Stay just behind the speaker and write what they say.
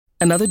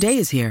Another day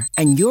is here,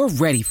 and you're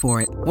ready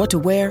for it. What to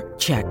wear?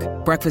 Check.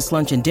 Breakfast,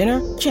 lunch, and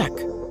dinner? Check.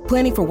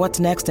 Planning for what's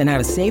next and how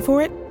to save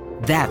for it?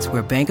 That's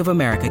where Bank of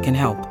America can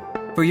help.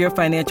 For your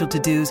financial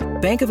to-dos,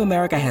 Bank of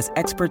America has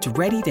experts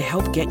ready to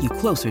help get you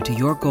closer to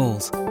your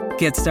goals.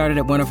 Get started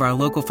at one of our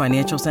local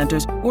financial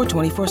centers or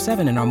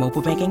 24/7 in our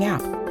mobile banking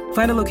app.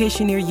 Find a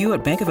location near you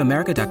at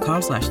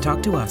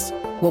bankofamerica.com/talktous.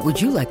 What would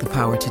you like the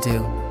power to do?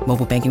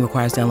 Mobile banking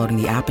requires downloading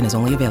the app and is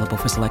only available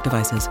for select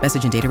devices.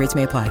 Message and data rates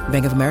may apply.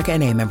 Bank of America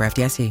N.A., member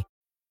FDIC.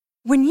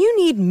 When you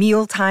need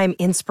mealtime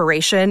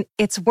inspiration,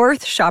 it's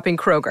worth shopping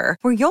Kroger,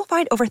 where you'll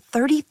find over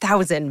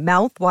 30,000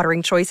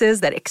 mouth-watering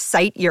choices that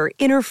excite your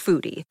inner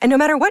foodie. And no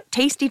matter what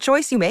tasty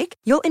choice you make,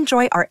 you'll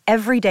enjoy our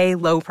everyday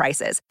low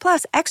prices,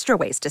 plus extra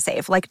ways to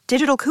save, like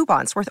digital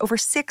coupons worth over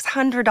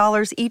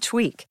 $600 each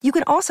week. You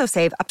can also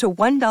save up to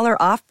 $1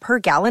 off per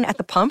gallon at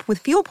the pump with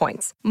fuel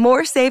points.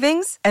 More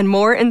savings and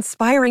more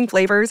inspiring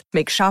flavors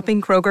make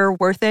shopping Kroger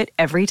worth it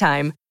every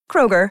time.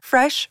 Kroger,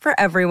 fresh for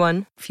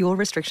everyone. Fuel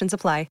restrictions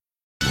apply.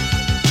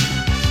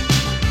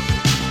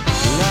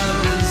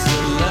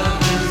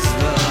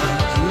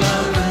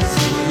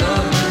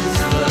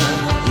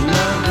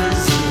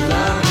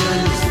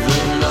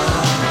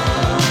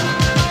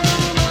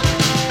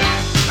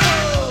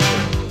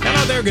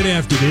 Good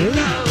afternoon,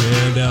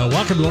 and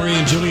welcome, Lori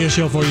and Julia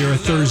show for your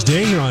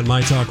Thursday here on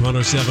My Talk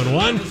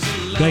 107.1.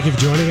 Thank you for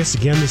joining us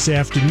again this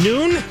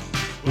afternoon.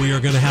 We are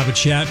going to have a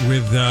chat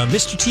with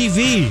Mr.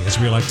 TV, as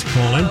we like to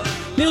call him.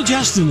 Neil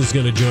Justin is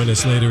going to join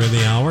us later in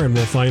the hour, and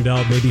we'll find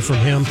out maybe from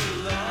him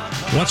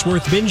what's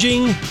worth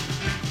binging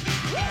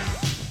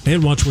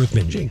and what's worth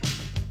binging.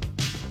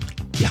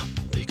 Yeah.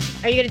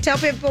 Are you going to tell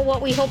people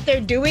what we hope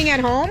they're doing at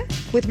home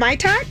with My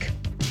Talk?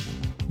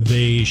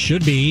 They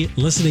should be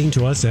listening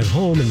to us at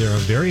home, and there are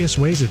various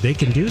ways that they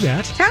can do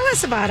that. Tell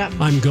us about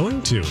them. I'm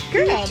going to.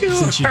 Good.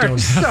 Since you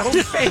don't have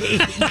so fake.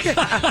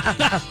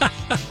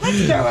 Let's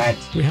do it.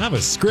 We have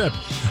a script.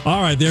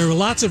 All right, there are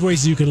lots of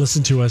ways you can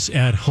listen to us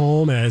at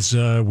home as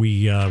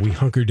we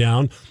hunker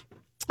down.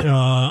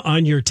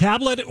 On your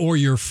tablet or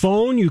your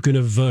phone, you can,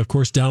 of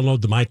course,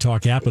 download the My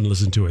Talk app and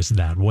listen to us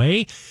that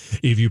way.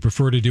 If you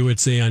prefer to do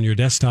it, say, on your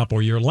desktop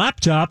or your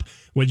laptop,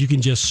 well, you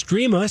can just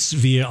stream us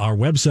via our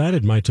website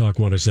at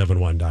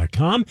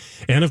mytalk1071.com.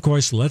 And, of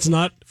course, let's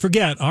not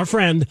forget our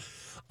friend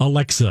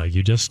Alexa.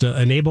 You just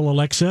enable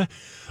Alexa,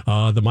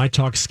 the My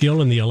Talk skill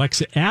in the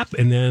Alexa app,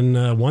 and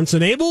then once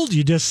enabled,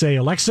 you just say,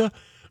 Alexa,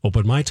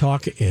 open My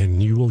Talk,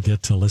 and you will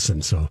get to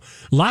listen. So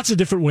lots of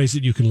different ways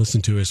that you can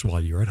listen to us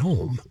while you're at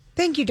home.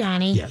 Thank you,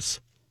 Donnie.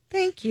 Yes.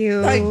 Thank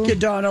you. Thank you,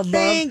 Donald.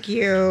 Thank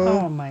you.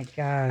 Oh, my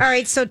gosh. All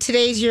right, so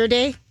today's your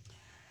day?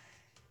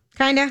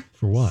 Kind of?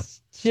 For what?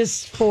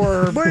 Just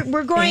for...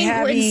 We're going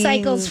in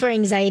cycles for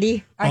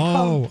anxiety. I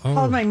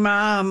called my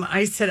mom.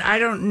 I said, I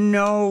don't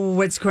know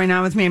what's going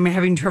on with me. I'm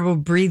having trouble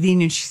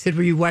breathing. And she said,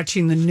 were you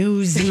watching the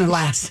news in the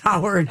last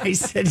hour? And I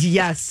said,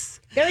 yes.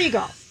 There you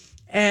go.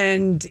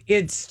 And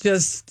it's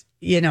just,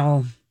 I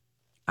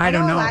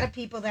don't know. A lot of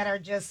people that are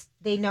just,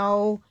 they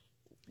know...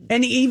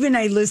 And even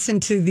I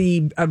listened to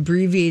the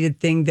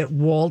abbreviated thing that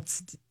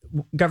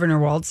Governor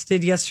Walz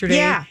did yesterday.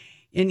 Yeah.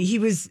 And he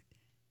was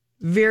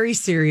very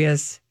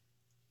serious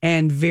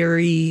and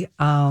very,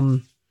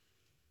 I'm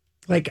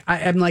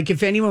like,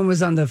 if anyone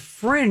was on the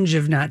fringe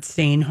of not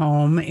staying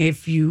home,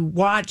 if you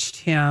watched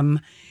him,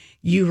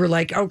 you were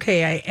like,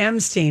 okay, I am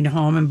staying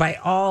home. And by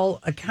all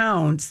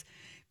accounts,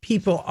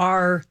 people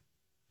are.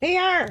 They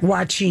are.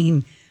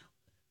 Watching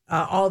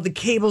all the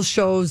cable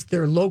shows,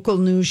 their local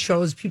news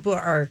shows. People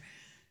are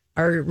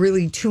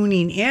really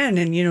tuning in.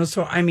 And,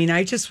 so, I mean,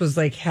 I just was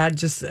like,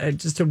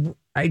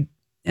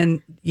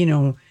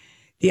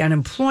 the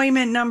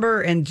unemployment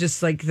number and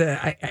just like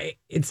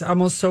it's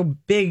almost so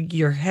big,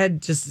 your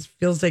head just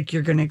feels like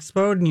you're going to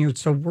explode and you're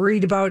so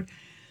worried about,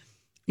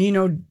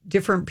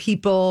 different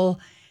people.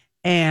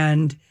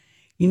 And,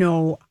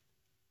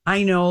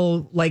 I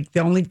know like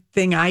the only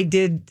thing I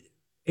did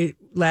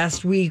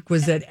last week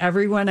was that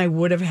everyone I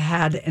would have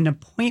had an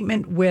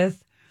appointment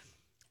with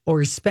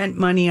or spent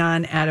money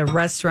on at a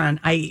restaurant,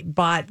 I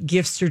bought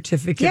gift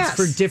certificates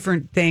for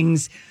different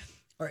things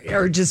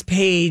or just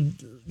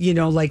paid,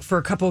 like for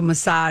a couple of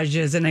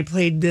massages. And I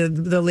paid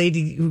the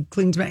lady who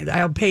cleans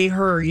I'll pay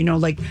her,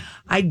 like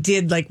I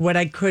did like what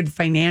I could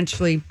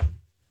financially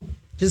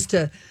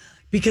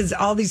because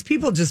all these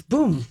people just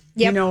boom,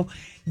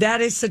 that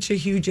is such a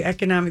huge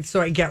economic. So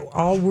I get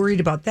all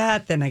worried about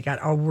that. Then I got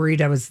all worried.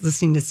 I was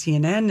listening to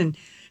CNN and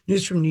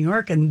News from New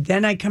York. And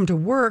then I come to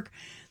work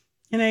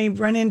and I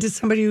run into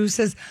somebody who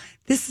says,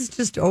 this is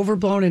just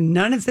overblown and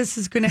none of this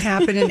is going to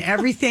happen. And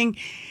everything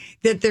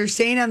that they're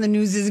saying on the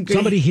news isn't going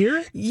to... Somebody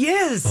here?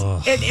 Yes.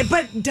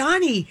 But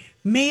Donnie,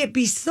 may it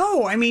be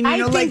so. I mean,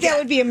 I think that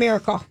would be a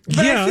miracle.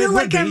 But I feel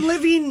like I'm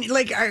living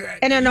like...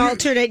 in an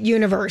alternate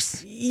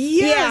universe.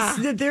 Yes.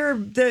 Yeah.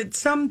 That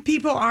some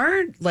people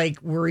aren't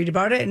like worried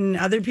about it and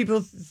other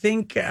people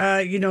think,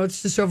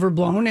 it's just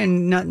overblown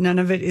and none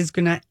of it is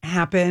going to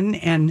happen.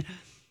 And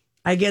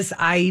I guess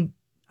I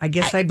I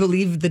guess I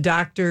believe the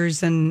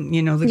doctors and,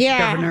 the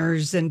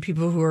governors and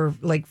people who are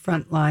like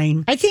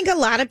frontline. I think a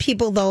lot of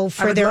people, though,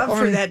 I would love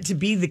for that to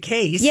be the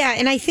case. Yeah,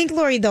 and I think,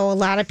 Lori, though, a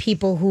lot of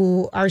people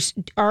who are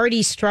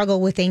already struggle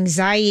with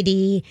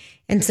anxiety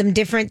and some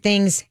different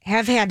things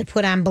have had to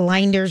put on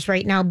blinders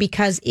right now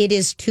because it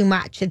is too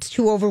much. It's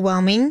too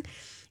overwhelming.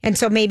 And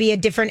so maybe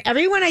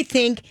everyone, I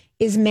think,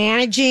 is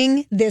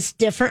managing this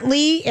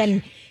differently,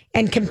 and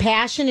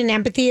compassion and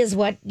empathy is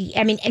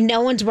and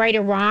no one's right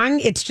or wrong.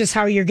 It's just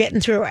how you're getting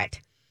through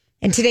it.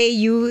 And today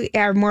you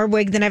are more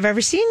wig than I've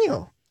ever seen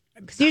you.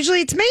 Because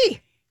usually it's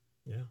me.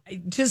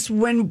 Just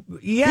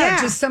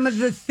just some of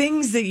the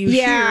things that you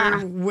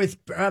hear with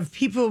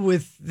people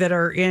that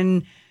are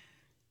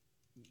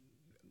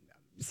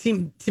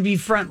seem to be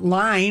front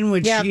line,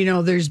 which,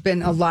 there's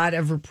been a lot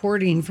of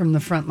reporting from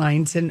the front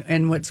lines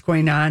and what's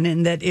going on,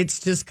 and that it's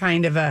just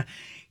kind of a,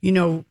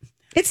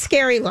 it's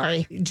scary,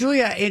 Lori.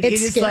 Julia, it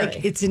is scary.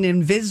 Like it's an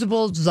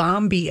invisible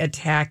zombie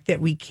attack that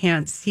we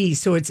can't see.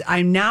 So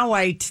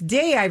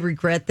today I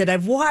regret that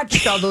I've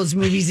watched all those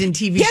movies and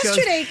TV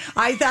Yesterday, shows.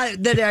 I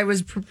thought that I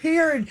was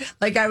prepared,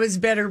 like I was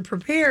better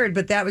prepared,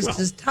 but that was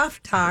just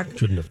tough talk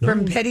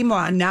from Petty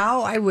Ma.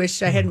 Now I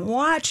wish I hadn't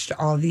watched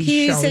all these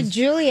shows. He said,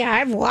 Julia,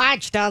 I've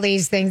watched all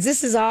these things.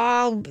 This is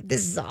all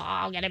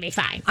going to be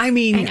fine. I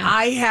mean,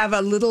 I have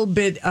a little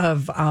bit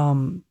of,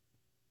 I'm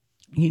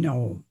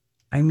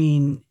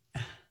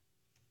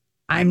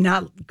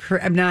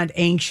not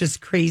anxious,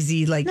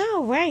 crazy,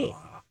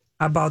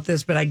 about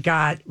this, but I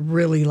got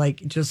really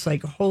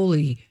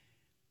holy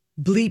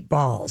bleep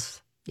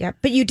balls. Yeah,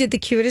 but you did the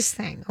cutest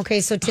thing. Okay,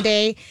 so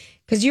today,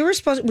 because you were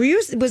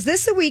was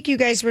this the week you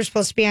guys were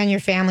supposed to be on your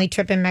family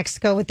trip in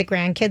Mexico with the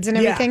grandkids and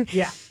everything?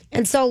 Yeah.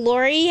 And so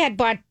Lori had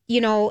bought,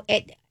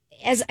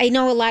 as I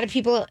know a lot of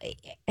people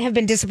have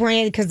been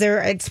disappointed because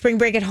they're at spring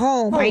break at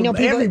home. I know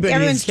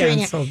everyone's doing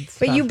it.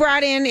 But you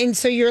brought in, and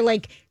so you're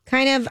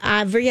kind of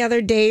every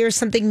other day or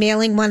something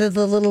mailing one of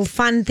the little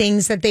fun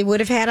things that they would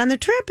have had on the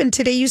trip. And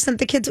today you sent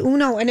the kids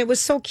Uno, and it was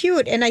so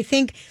cute. And I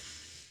think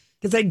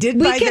because I did,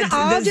 we can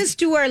all just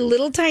do our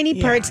little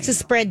tiny parts to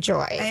spread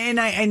joy. And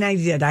I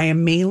did. I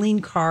am mailing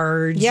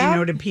cards,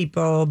 to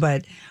people.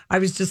 But I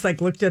was just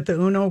looked at the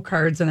Uno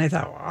cards, and I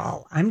thought,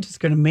 well, I'm just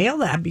going to mail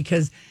that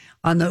because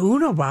on the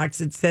Uno box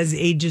it says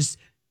ages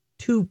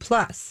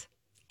 2+.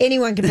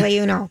 Anyone can play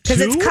Uno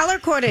because it's color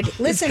coded.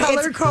 Listen, it's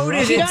color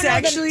coded. It's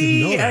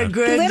actually a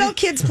good. Little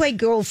kids play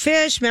Go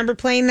Fish. Remember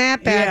playing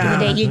that back in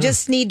the day? You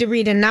just need to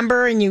read a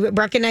number and you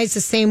recognize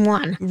the same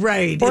one,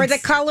 right? Or the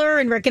color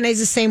and recognize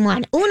the same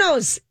one.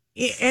 Uno's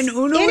and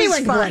Uno is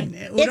fun.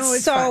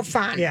 It's so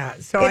fun. Yeah.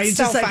 So I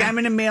just I'm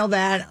going to mail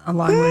that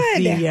along with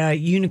the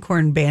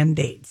unicorn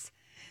Band-Aids,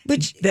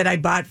 that I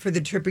bought for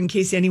the trip in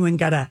case anyone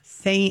got a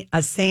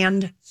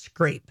sand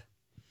scrape.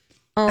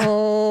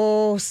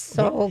 Oh,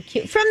 so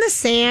cute. From the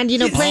sand,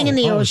 playing in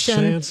the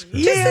ocean. Just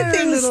the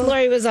things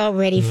Lori was all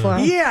ready for.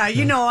 Yeah,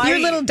 your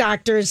little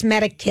doctor's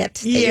medic kit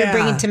that you're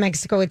bringing to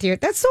Mexico with you.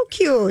 That's so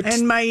cute.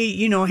 And my,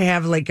 I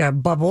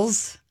have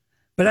bubbles,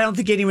 but I don't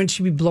think anyone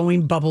should be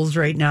blowing bubbles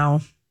right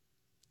now.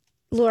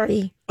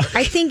 Lori,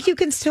 I think you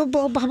can still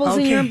blow bubbles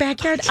in your own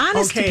backyard.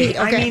 Honest to Pete.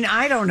 I mean,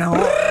 I don't know.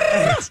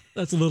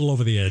 That's a little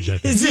over the edge, I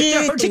think. Is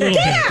it okay?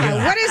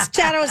 Yeah. What does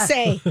Chato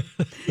say?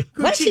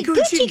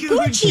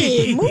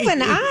 Gucci.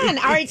 Moving on.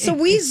 All right, so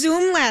we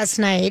Zoomed last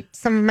night,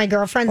 some of my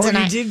girlfriends and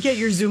I. You did get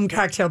your Zoom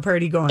cocktail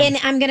party going. And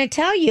I'm going to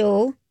tell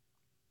you,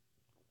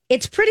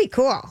 it's pretty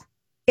cool.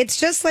 It's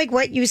just like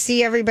what you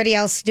see everybody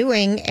else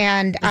doing.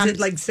 And is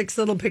it 6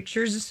 little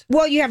pictures?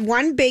 Well, you have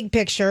one big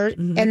picture,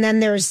 and then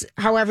there's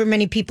however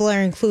many people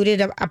are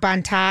included up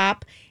on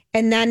top.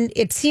 And then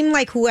it seemed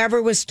like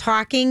whoever was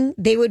talking,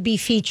 they would be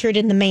featured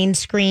in the main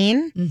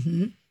screen.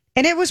 Mm-hmm.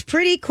 And it was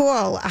pretty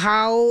cool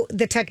how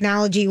the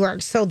technology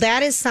works. So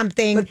that is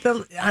something. But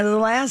the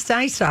last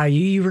I saw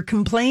you were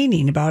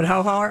complaining about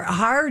how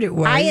hard it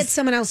was. I had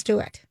someone else do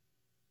it.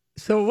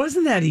 So it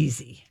wasn't that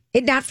easy.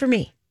 Not for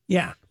me.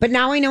 Yeah. But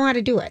now I know how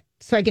to do it,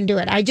 so I can do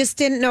it. I just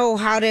didn't know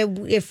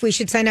if we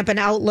should sign up an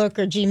Outlook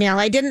or Gmail.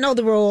 I didn't know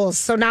the rules,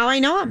 so now I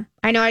know them.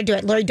 I know how to do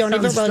it. Lori, don't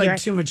even roll your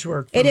eyes. Too much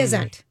work. It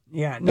isn't.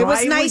 Yeah. No, it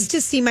was nice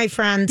to see my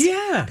friends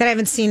that I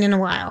haven't seen in a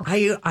while.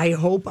 I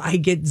hope I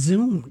get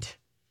Zoomed.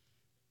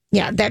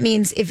 Yeah, that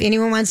means if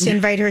anyone wants to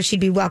invite her, she'd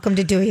be welcome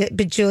to do it.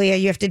 But Julia,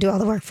 you have to do all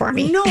the work for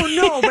me. No,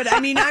 but I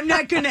mean, I'm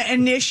not going to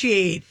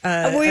initiate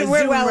we're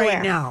well Zoom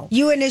aware. now.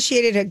 You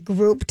initiated a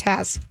group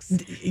task.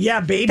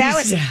 Yeah, baby.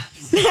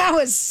 That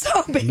was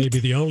so big. Maybe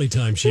the only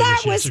time she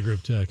initiates a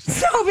group text.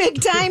 So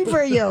big time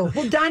for you.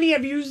 Well, Donnie,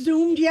 have you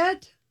Zoomed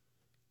yet?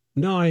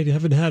 No, I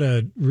haven't had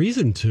a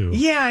reason to.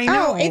 Yeah, I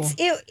know.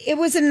 It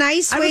was a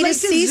nice way to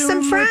see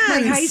some friends.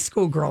 With my high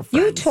school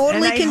girlfriends. You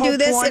totally can do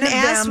this and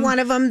ask one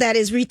of them that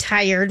is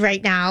retired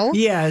right now.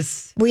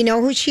 Yes. We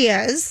know who she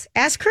is.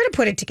 Ask her to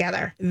put it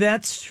together.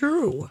 That's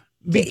true.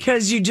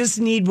 Because you just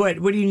need what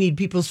do you need?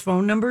 People's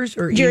phone numbers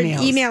or emails? Your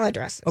email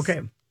addresses.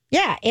 Okay.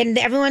 Yeah, and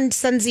everyone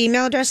sends the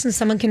email address and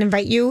someone can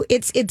invite you.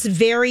 It's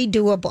very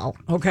doable.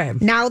 Okay.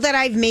 Now that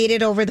I've made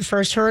it over the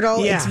first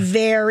hurdle, it's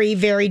very,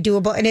 very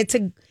doable. And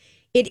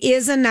it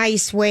is a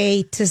nice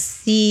way to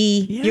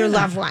see your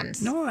loved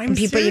ones. No, I'm and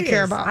people serious. you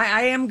care about.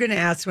 I am going to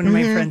ask one of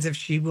my friends if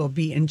she will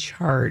be in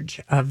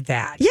charge of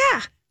that.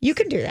 Yeah, you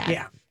can do that.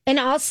 Yeah. And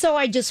also,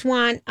 I just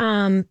want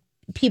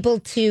people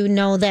to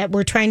know that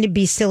we're trying to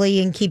be silly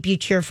and keep you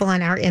cheerful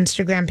on our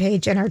Instagram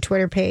page and our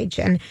Twitter page.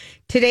 And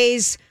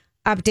today's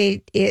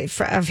update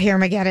of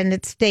Harmageddon,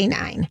 it's day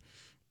 9.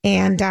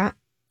 And I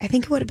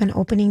think it would have been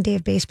opening day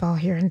of baseball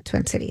here in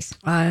Twin Cities.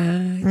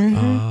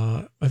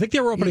 I think they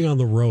were opening on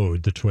the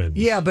road, the Twins.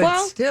 Yeah, but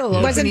Well, still.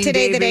 wasn't opening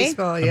today day the day?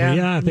 baseball, I yeah. mean,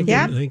 I think,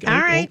 Yep. I think All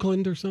right.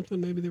 Oakland or something,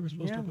 maybe they were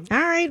supposed to open. All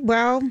right,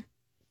 well,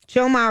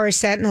 Joe Mauer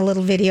sat in a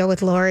little video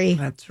with Lori.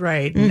 That's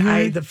right.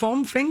 And the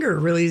foam finger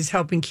really is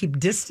helping keep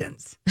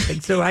distance.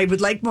 Like, so I would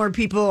like more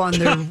people on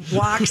their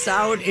walks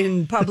out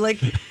in public.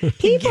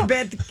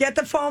 Get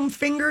the foam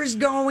fingers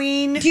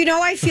going. Do you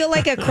know I feel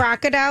like a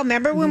crocodile?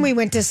 Remember when we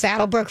went to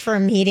Saddlebrook for a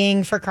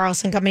meeting for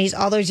Carlson Companies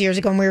all those years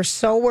ago, and we were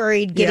so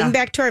worried getting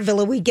back to our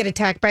villa, we'd get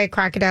attacked by a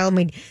crocodile, and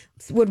we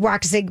would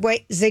walk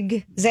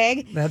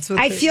zigzag. That's what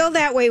I feel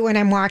that way when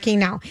I'm walking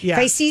now. Yeah. If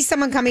I see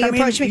someone coming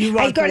approach me, you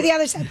I walk go to away. the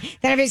other side.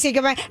 Then if I say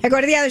goodbye, I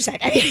go to the other side.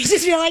 I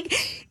just feel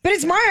like, but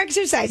it's more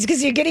exercise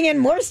because you're getting in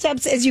more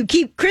steps as you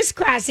keep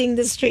crisscrossing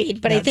the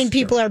street. But I think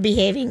people are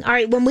behaving. All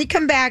right, when we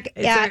come back,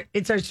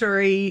 It's our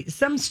story.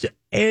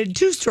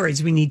 Two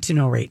stories we need to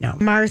know right now.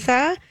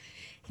 Martha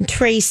and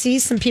Tracy,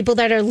 some people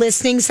that are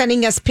listening,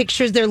 sending us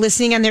pictures. They're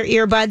listening on their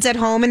earbuds at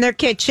home in their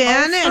kitchen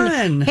fun.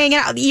 and hanging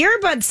out. The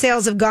earbud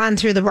sales have gone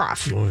through the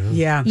roof.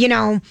 Yeah. You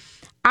know,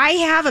 I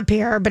have a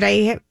pair, but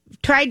I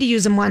tried to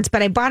use them once,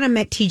 but I bought them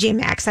at TJ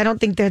Maxx. I don't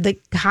think they're the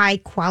high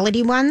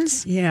quality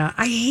ones. Yeah.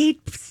 I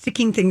hate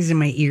sticking things in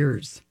my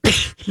ears.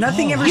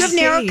 Nothing ever You have stays.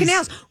 narrow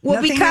canals. Well,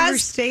 Nothing because- ever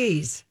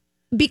stays.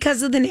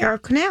 Because of the narrow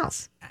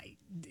canals.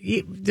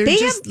 They're They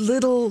just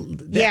little,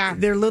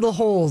 they're little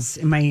holes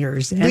in my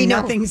ears, and We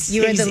know. nothing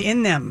You are stays the-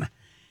 in them.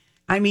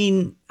 I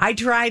mean, I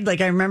tried,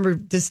 I remember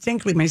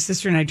distinctly my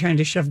sister and I trying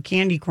to shove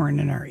candy corn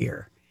in our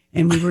ear,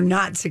 and we were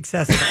not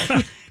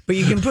successful. But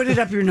you can put it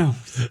up your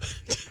nose.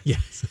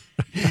 Yes.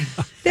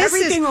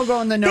 Everything will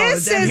go in the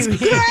nose. This is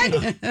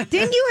good.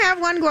 Didn't you have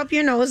one go up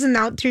your nose and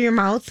out through your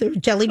mouth, or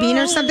jelly bean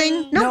or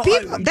something? No,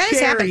 people. That has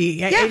happened.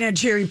 cherry. I ate a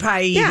cherry pie.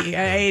 Yeah.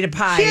 I ate a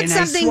pie She had and I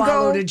something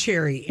swallowed go- a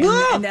cherry,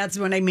 Whoa. and that's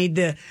when I made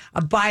a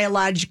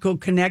biological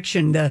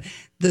connection.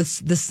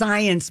 The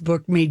science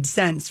book made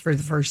sense for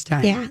the first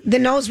time. Yeah, the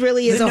nose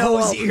really is The a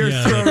nose, whole. ear,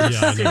 Yeah, throat yeah, I know,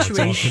 it's all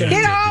situation. connected.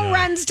 It all Yeah.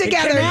 runs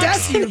together, Connects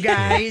doesn't you it?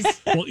 guys.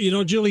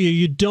 Well, Julia,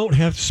 you don't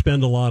have to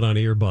spend a lot on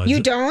earbuds.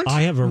 You don't?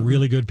 I have a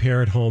really good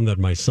pair at home that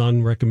my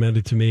son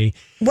recommended to me.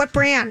 What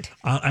brand?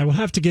 I will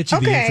have to get you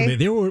the Okay. information.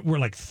 They were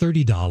like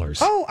 $30.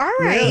 Oh, all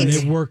right. And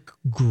they work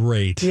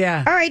great.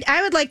 Yeah. All right,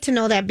 I would like to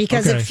know that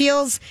because Okay. it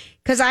feels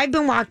because I've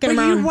been walking But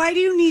around. why do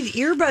you need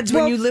earbuds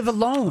Well- when you live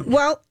alone?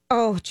 Well,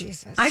 oh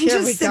Jesus! I'm Here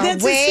just we go.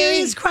 that's Wait. a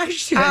serious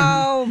question.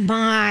 Oh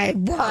my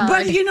word!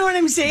 But you know what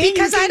I'm saying?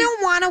 because You I can-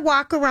 don't want to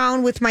walk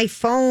around with my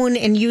phone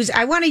and use.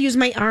 I want to use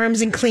my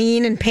arms and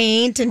clean and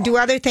paint and do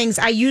other things.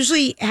 I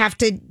usually have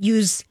to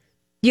use.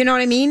 You know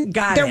what I mean?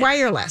 Got They're it.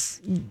 wireless,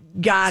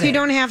 Got so it. you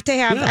don't have to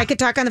have. Yeah. I could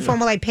talk on the phone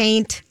while I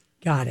paint,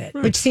 Got it.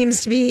 which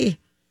seems to be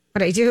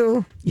what I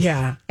do,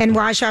 Yeah. and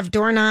wash off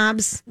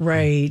doorknobs.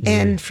 Right.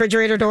 And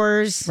refrigerator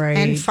doors Right.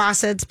 and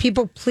faucets.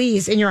 People,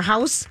 please, in your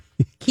house,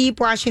 keep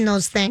washing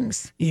those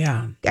things.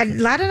 yeah.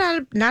 Not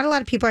a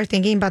lot of people are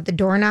thinking about the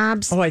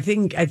doorknobs. Oh, I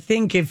think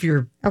if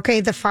you're Okay,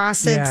 the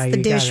faucets, Yeah, the you got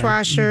it. Mm-hmm.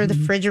 dishwasher, the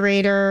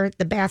refrigerator,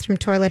 the bathroom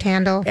toilet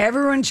handle.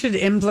 everyone should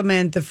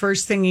implement the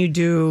first thing you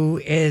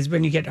do is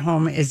when you get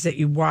home is that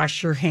you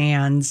wash your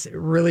hands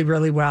really,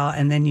 really well,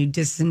 and then you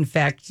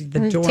disinfect the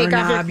Take off your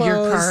doorknob, your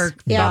clothes. car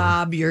Yeah.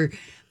 fob, your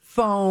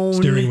phone,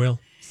 Steering wheel.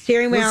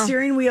 Steering wheel. Well,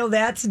 steering wheel,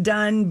 that's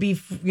done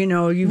before, you've When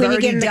you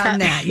already get in the done car.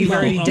 that. You've Oh,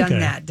 already done okay.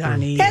 that,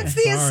 Donnie. That's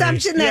the Sorry.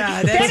 assumption that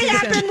Yeah, that's that the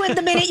happened with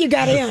the minute you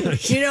got in.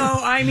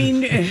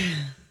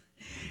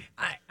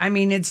 I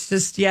mean, it's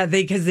just,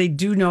 because they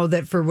do know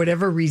that for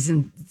whatever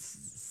reason,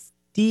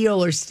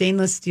 steel or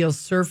stainless steel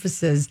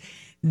surfaces,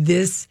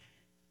 this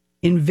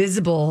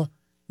invisible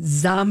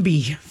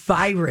zombie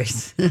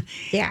virus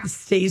Yeah.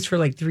 stays for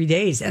like 3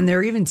 days. And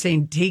they're even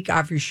saying take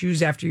off your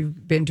shoes after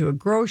you've been to a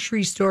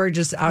grocery store,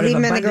 just out Leave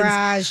of them in the abundance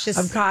garage, just-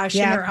 of caution,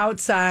 yep. or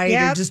outside, or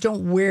Yep. just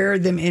don't wear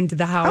them into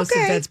the house if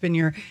Okay. that's been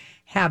your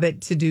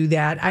habit to do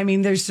that. I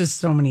mean, there's just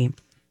so many.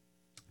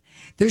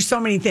 There's so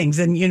many things.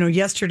 And,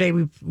 yesterday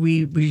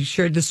we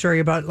shared the story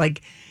about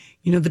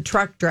the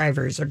truck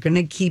drivers are going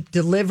to keep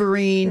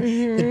delivering.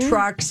 The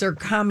trucks are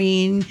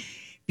coming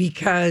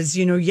because,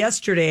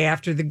 yesterday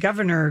after the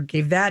governor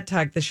gave that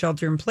talk, the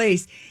shelter in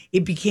place,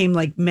 it became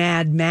like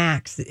Mad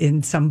Max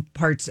in some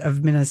parts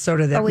of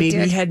Minnesota that Oh, it maybe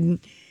did.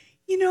 hadn't,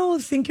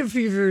 think if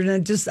you're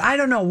just, I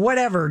don't know,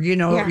 whatever,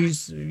 Yeah.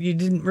 you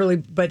didn't really,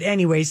 but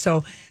anyway,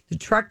 so the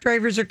truck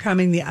drivers are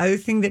coming. The other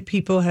thing that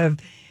people have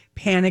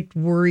panicked,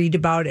 worried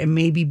about, and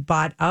maybe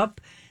bought up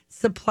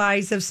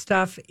supplies of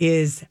stuff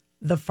is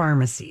the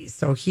pharmacies.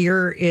 So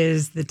here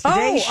is the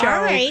Today Show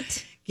all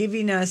right.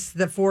 giving us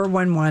the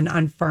 411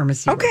 on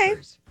pharmacy Okay.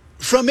 workers.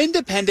 From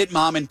independent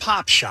mom and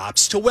pop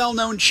shops to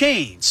well-known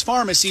chains,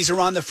 pharmacies are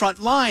on the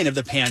front line of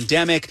the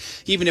pandemic,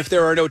 even if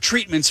there are no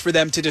treatments for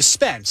them to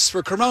dispense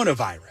for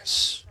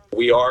coronavirus.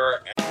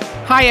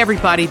 Hi,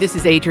 everybody. This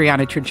is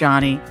Adriana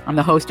Trajani. I'm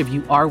the host of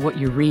You Are What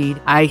You Read.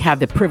 I have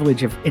the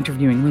privilege of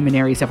interviewing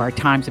luminaries of our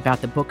times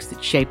about the books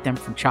that shaped them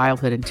from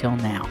childhood until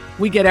now.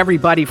 We get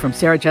everybody from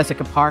Sarah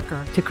Jessica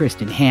Parker to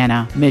Kristen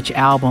Hanna, Mitch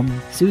Albom,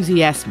 Susie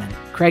Essman,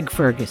 Craig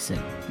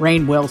Ferguson,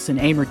 Rainn Wilson,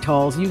 Amor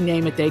Tolls, you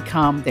name it, they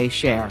come, they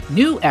share.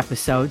 New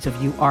episodes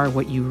of You Are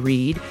What You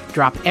Read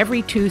drop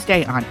every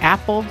Tuesday on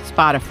Apple,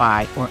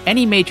 Spotify, or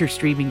any major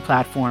streaming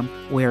platform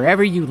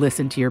wherever you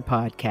listen to your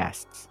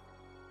podcasts.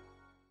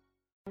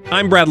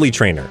 I'm Bradley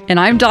Trainer. And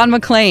I'm Don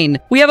McClain.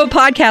 We have a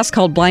podcast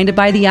called Blinded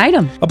by the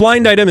Item. A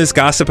blind item is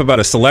gossip about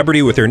a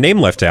celebrity with their name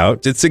left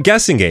out. It's a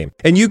guessing game,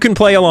 and you can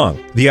play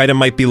along. The item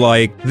might be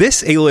like,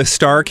 this A-list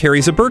star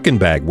carries a Birkin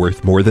bag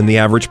worth more than the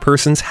average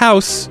person's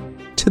house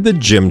to the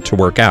gym to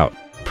work out.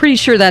 Pretty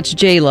sure that's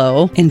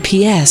J-Lo. And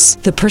P.S.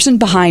 the person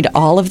behind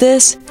all of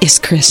this is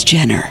Kris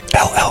Jenner,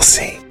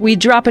 LLC. We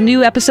drop a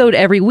new episode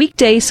every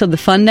weekday so the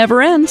fun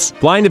never ends.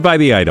 Blinded by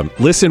the Item.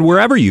 Listen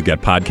wherever you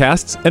get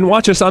podcasts and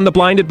watch us on the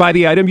Blinded by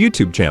the Item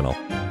YouTube channel.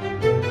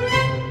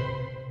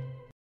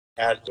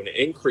 At an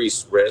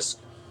increased risk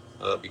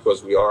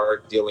because we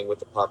are dealing with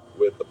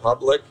the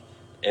public,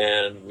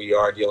 and we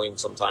are dealing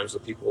sometimes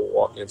with people who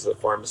walk into the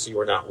pharmacy who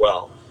are not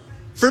well.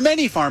 For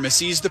many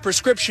pharmacies, the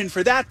prescription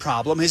for that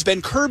problem has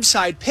been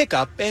curbside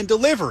pickup and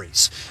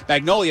deliveries.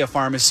 Magnolia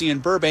Pharmacy in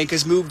Burbank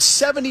has moved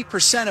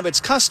 70% of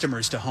its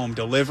customers to home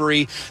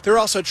delivery. They're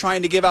also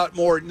trying to give out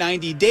more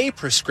 90-day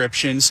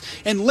prescriptions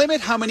and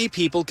limit how many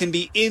people can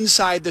be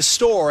inside the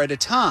store at a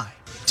time.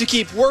 To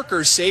keep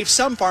workers safe,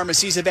 some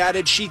pharmacies have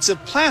added sheets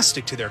of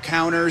plastic to their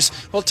counters,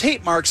 while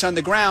tape marks on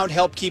the ground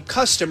help keep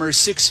customers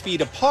 6 feet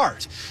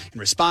apart. In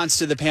response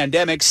to the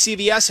pandemic,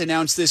 CVS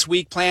announced this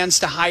week plans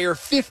to hire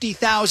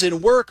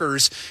 50,000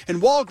 workers,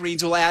 and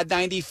Walgreens will add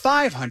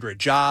 9,500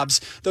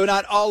 jobs, though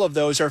not all of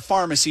those are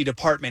pharmacy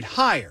department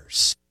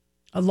hires.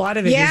 A lot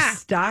of it is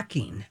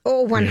stocking.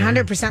 Oh,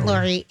 100%,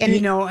 Lori. And,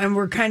 and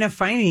we're kind of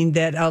finding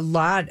that a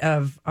lot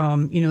of,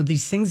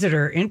 these things that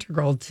are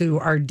integral to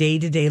our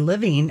day-to-day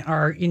living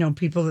are,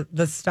 people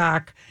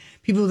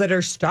that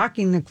are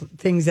stocking the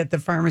things at the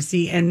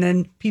pharmacy, and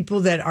then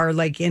people that are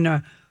like in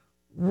a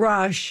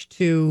rush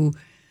to,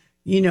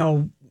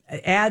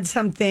 add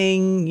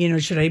something,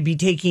 should I be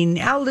taking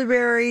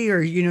elderberry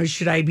or,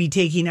 should I be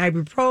taking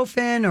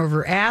ibuprofen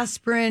over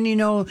aspirin,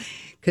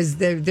 because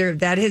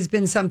that has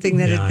been something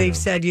that they've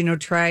said,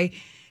 try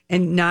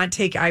and not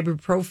take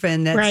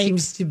ibuprofen. That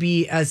seems to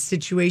be a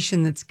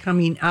situation that's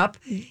coming up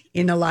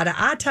in a lot of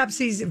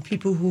autopsies of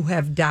people who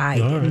have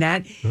died. And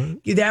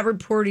that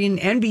reporting,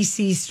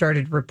 NBC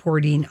started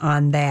reporting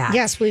on that.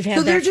 Yes, we've had that.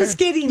 So they're just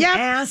getting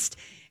asked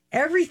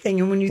everything.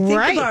 And when you think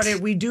about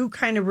it, we do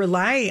kind of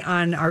rely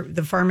on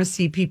the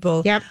pharmacy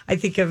people. Yep. I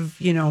think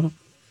of, Well,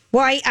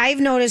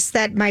 I've noticed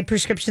that my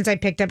prescriptions I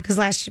picked up, because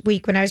last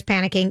week when I was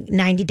panicking,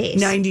 90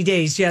 days. 90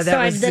 days, yeah. So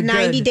I have the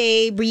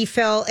 90-day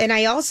refill. And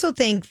I also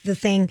think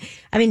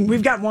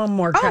we've got one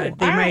more cut.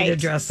 They might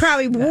address.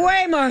 Probably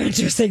way more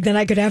interesting than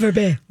I could ever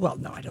be. Well,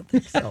 no, I don't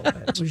think so,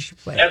 but we should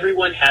play.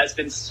 Everyone has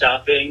been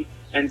stopping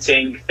and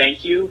saying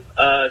thank you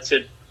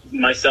to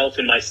myself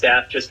and my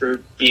staff just for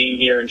being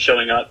here and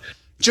showing up.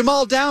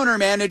 Jamal Downer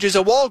manages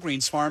a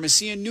Walgreens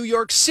pharmacy in New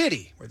York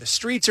City, where the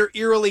streets are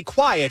eerily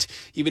quiet,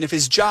 even if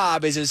his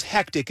job is as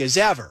hectic as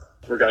ever.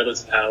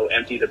 Regardless of how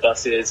empty the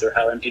bus is or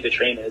how empty the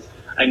train is,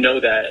 I know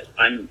that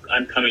I'm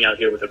coming out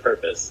here with a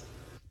purpose.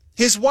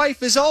 His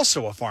wife is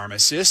also a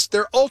pharmacist.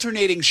 They're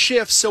alternating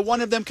shifts so one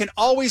of them can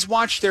always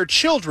watch their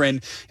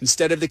children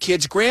instead of the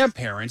kids'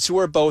 grandparents, who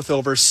are both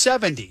over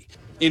 70.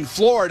 In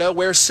Florida,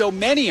 where so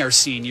many are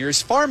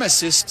seniors,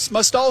 pharmacists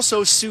must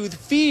also soothe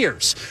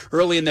fears.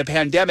 Early in the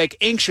pandemic,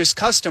 anxious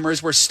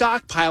customers were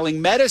stockpiling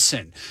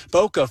medicine.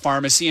 Boca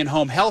Pharmacy and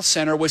Home Health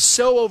Center was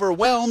so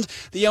overwhelmed,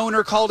 the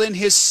owner called in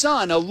his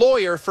son, a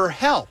lawyer, for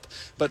help.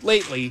 But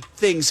lately,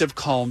 things have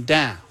calmed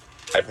down.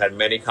 I've had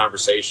many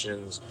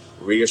conversations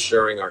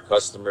reassuring our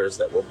customers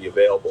that we'll be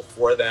available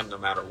for them no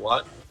matter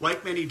what.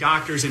 Like many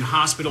doctors and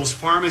hospitals,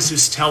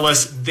 pharmacists tell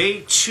us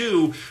they,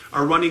 too,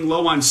 are running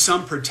low on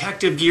some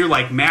protective gear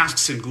like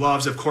masks and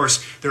gloves. Of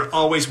course, they're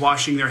always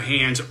washing their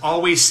hands,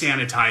 always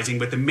sanitizing.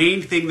 But the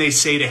main thing they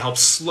say to help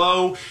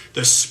slow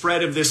the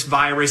spread of this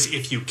virus,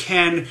 if you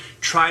can,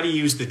 try to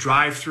use the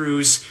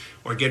drive-thrus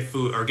or get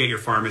food or get your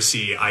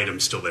pharmacy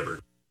items delivered.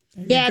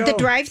 Yeah, the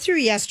drive-thru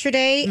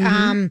yesterday,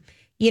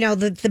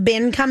 the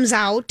bin comes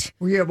out.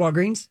 Were you at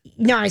Walgreens?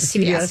 No, I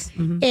CVS.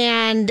 Mm-hmm.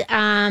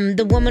 And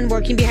the woman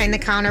working behind the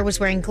counter was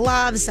wearing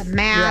gloves, a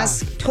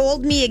mask,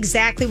 told me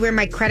exactly where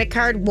my credit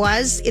card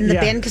was in the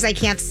bin because I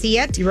can't see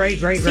it. Right.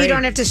 So you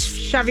don't have to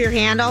shove your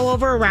hand all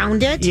over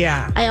around it.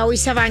 Yeah. I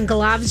always have on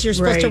gloves. You're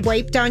supposed to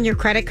wipe down your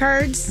credit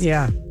cards.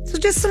 Yeah. So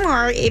just some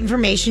more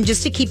information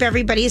just to keep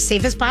everybody as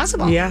safe as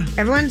possible. Yeah.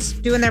 Everyone's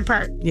doing their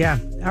part. Yeah.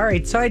 All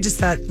right. So I just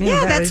thought,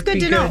 that's good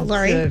to know,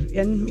 Lori.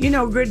 And,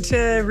 good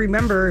to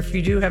remember if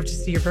you do have to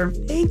see your firm.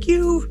 Thank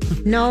you.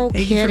 No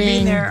Thank kidding. you for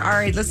being there. All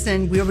right.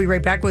 Listen, we'll be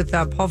right back with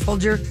Paul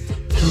Folger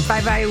from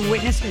 5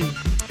 Eyewitness News.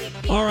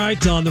 All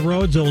right, on the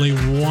roads, only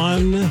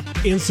one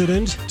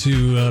incident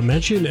to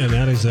mention, and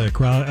that is a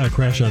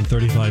crash on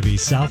 35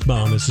 East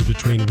southbound. This is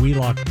between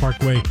Wheelock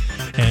Parkway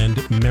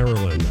and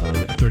Maryland on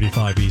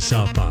 35 East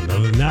southbound.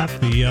 Other than that,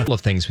 the couple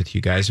of things with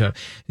you guys.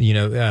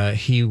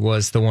 He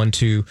was the one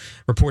to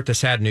report the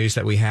sad news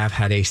that we have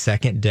had a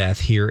second death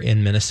here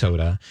in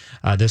Minnesota.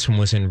 This one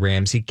was in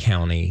Ramsey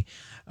County.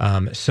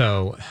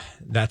 So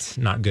that's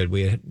not good.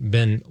 We had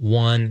been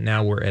 1,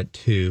 now we're at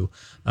 2.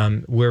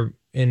 We're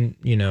in,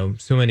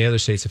 so many other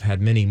states have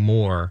had many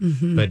more,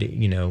 but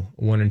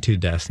 1 and 2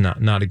 deaths,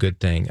 not a good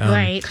thing.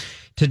 Right.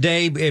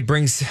 Today it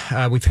brings,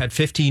 we've had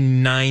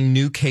 59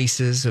 new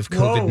cases of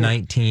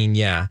COVID-19. Whoa.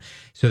 Yeah.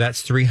 So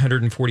that's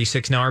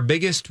 346. Now our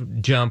biggest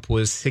jump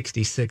was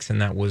 66,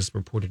 and that was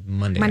reported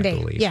Monday. I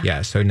believe.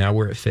 Yeah. So now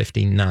we're at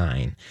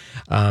 59.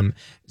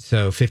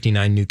 So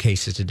 59 new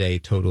cases today,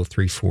 total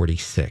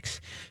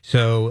 346.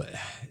 So,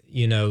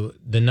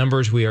 the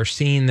numbers, we are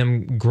seeing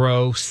them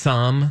grow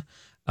some.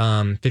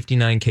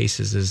 59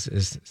 cases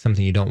is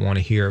something you don't want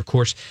to hear. Of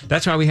course,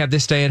 that's why we have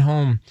this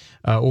stay-at-home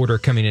order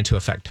coming into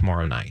effect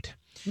tomorrow night.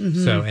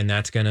 Mm-hmm. So, and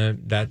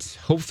that's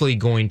hopefully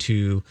going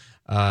to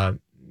kind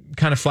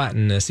of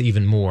flatten this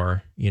even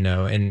more.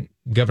 And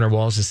Governor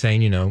Walz is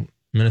saying,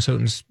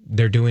 Minnesotans,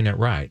 they're doing it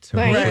right. So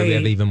hopefully we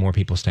have even more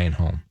people staying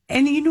home.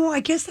 And I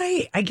guess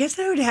I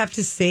would have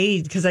to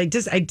say, because I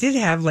did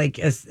have like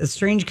a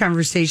strange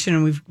conversation,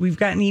 and we've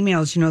gotten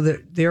emails.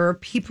 That there are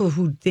people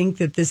who think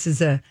that this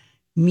is a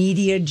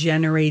media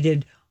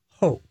generated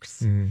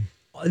hoax,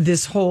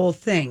 this whole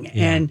thing.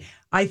 Yeah. And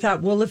I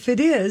thought, well, if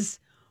it is,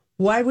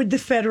 why would the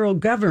federal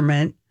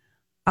government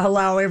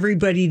allow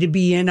everybody to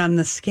be in on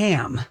the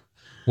scam?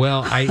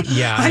 Well,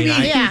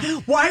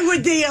 why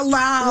would they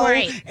allow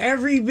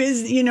every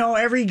business,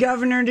 every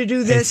governor to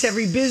do this,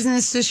 every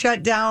business to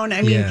shut down?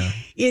 I mean,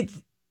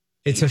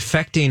 it's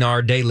affecting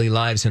our daily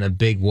lives in a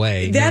big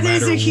way. That no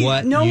matter is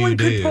what no you one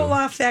do. could pull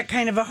off that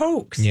kind of a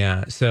hoax.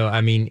 Yeah. So,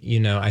 I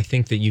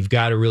think that you've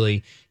got to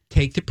really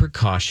take the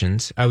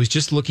precautions. I was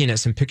just looking at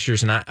some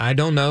pictures, and I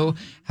don't know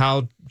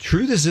how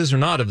true this is or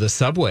not, of the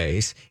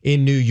subways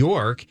in New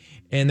York.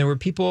 And there were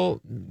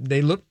people,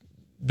 they looked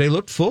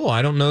full.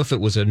 I don't know if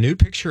it was a new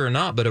picture or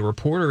not, but a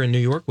reporter in New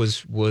York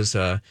was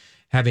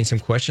having some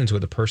questions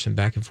with a person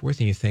back and forth,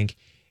 and you think,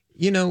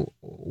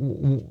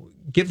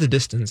 give the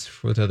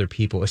distance with other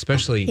people,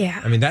 especially.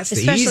 Yeah. I mean, that's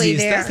the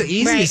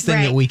easiest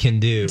thing that we can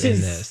do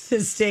in this,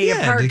 to stay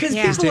apart, because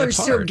people are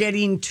still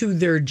getting to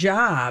their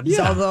jobs.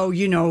 Yeah. Although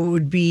it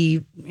would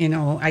be,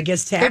 I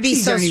guess taxis it'd be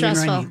so aren't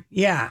stressful. Even running.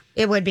 Yeah,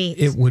 it would be.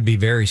 It would be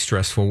very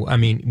stressful. I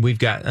mean, we've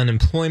got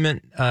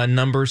unemployment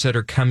numbers that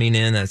are coming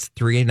in. That's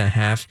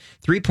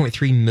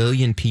 3.3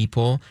 million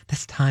people.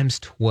 That's times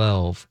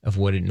 12 of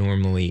what it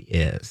normally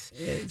is.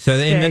 So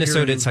in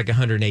Minnesota, it's like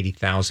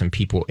 180,000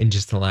 people in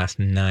just the last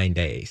 9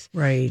 days.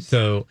 Right.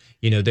 So,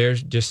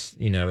 there's just,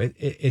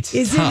 it's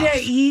Is tough.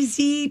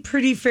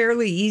 it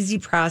fairly easy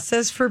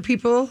process for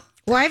people?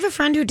 Well, I have a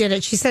friend who did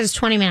it. She said it's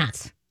 20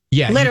 minutes.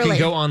 Yeah, literally. You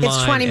can go online.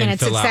 It's 20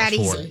 minutes. And fill it's out that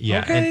for easy. It.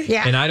 Yeah. Okay.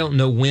 And I don't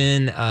know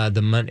when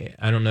the money,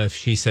 I don't know if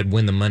she said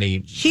when the money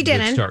would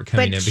start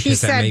coming in,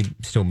 because that may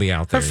still be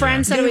out there. Her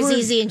friend said it was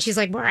easy, and she's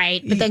like,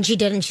 right. But then she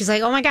didn't. She's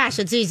like, oh my gosh,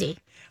 it's easy.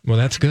 Well,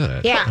 that's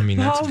good. Yeah. I mean,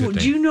 that's a good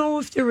thing. Do you know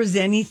if there was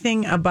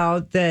anything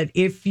about that,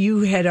 if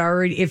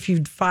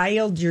you'd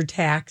filed your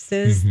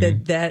taxes,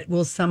 that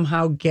will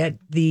somehow get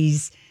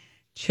these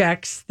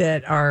checks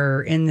that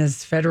are in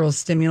this federal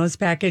stimulus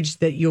package,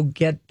 that you'll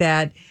get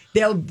that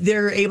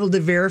they're able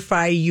to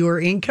verify your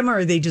income, or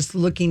are they just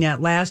looking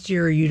at last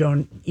year, or you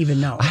don't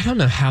even know? I don't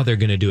know how they're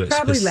going to do it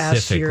probably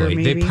specifically. Last year,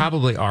 maybe. They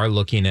probably are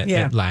looking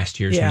at last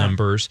year's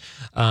numbers.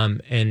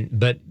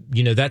 But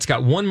that's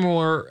got one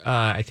more,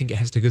 I think it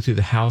has to go through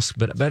the House,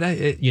 but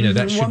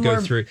that should go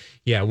through.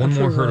 Yeah, one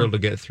more hurdle to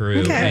get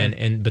through.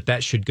 Okay. But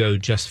that should go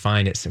just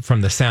fine. It's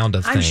from the sound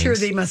of things. I'm sure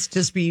they must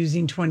just be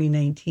using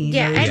 2019.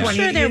 Yeah, I'm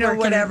sure they're working,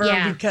 whatever,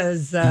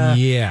 because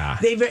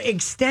they've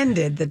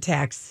extended the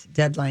tax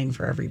deadline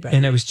for everybody.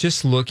 And I was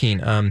just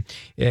looking,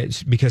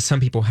 it's because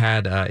some people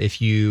had,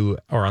 if you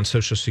are on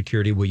Social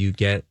Security, will you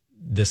get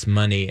this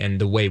money?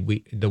 And the way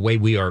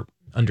we are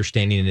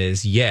understanding it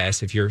is,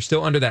 yes, if you're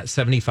still under that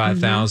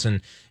 75,000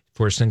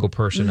 for a single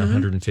person,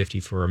 150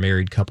 for a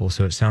married couple.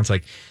 So it sounds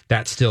like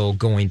that's still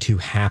going to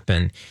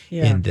happen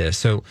in this.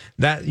 So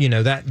that,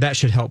 that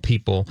should help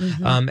people.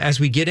 As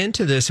we get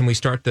into this and we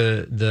start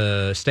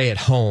the stay at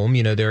home,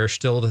 there are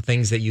still the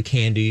things that you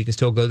can do. You can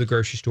still go to the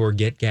grocery store,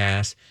 get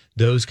gas,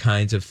 those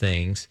kinds of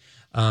things.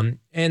 And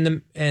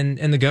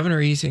the governor,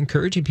 he's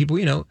encouraging people,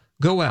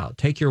 go out,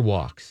 take your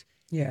walks.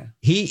 Yeah.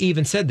 He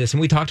even said this, and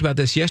we talked about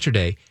this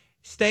yesterday.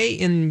 Stay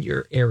in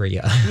your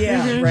area.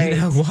 Yeah,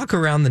 right. Walk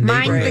around the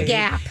neighborhood. Mind the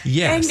gap.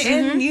 Yes.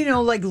 And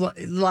like a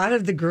lot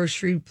of the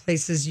grocery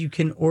places, you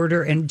can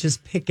order and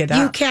just pick it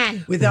up. You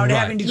can. Without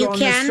having to go in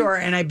the store.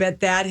 And I bet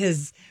that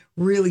has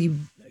really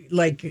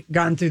like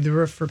gone through the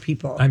roof for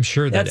people. I'm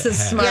sure that's a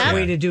smart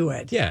way to do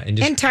it. Yeah,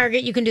 and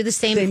Target, you can do the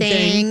same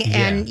thing.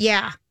 And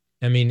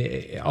I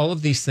mean, all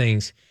of these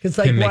things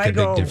can make a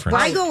big difference.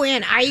 Why go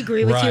in? I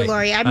agree with you,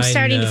 Lori. I'm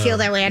starting to feel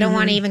that way. I don't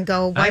want to even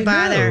go. Why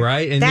bother?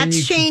 Right? And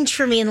that's changed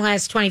for me in the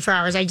last 24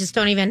 hours. I just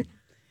don't even.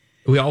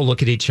 We all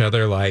look at each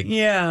other like,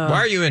 why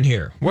are you in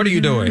here? What are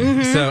you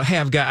doing? So, hey,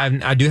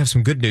 I do have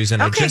some good news.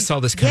 And I just saw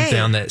this come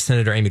down that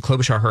Senator Amy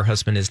Klobuchar, her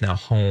husband, is now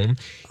home.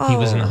 He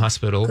was in the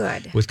hospital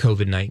with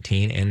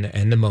COVID-19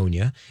 and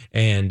pneumonia.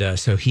 And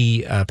so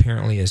he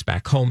apparently is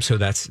back home. So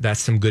that's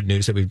some good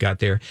news that we've got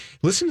there.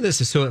 Listen to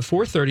this. So at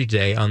 4:30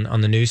 today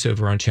on the news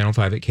over on Channel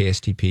 5 at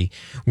KSTP,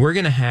 we're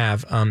going to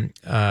have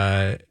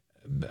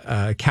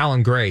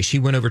Callan Gray. She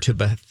went over to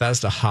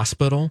Bethesda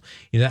Hospital.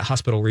 That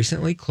hospital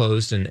recently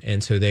closed,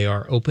 and so they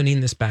are opening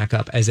this back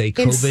up as a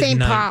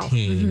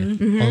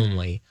COVID-19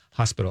 only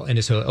hospital.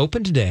 And so it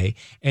opened today,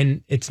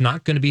 and it's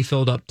not going to be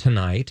filled up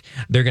tonight.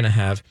 They're going to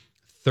have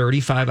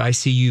 35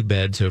 ICU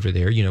beds over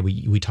there.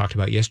 We talked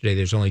about yesterday,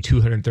 there's only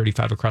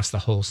 235 across the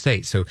whole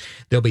state. So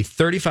there'll be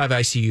 35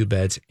 ICU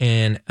beds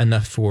and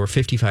enough for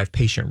 55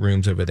 patient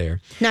rooms over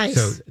there. Nice.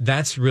 So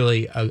that's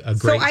really a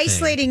great thing. So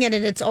isolating it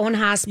in its own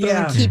hospital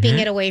and keeping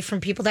it away from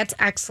people, that's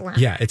excellent.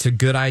 Yeah, it's a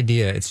good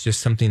idea. It's just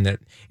something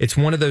it's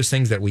one of those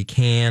things that we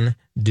can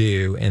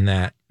do, and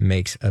that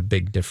makes a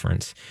big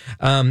difference.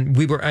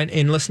 We were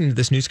in listening to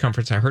this news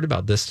conference. I heard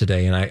about this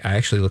today, and I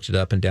actually looked it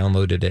up and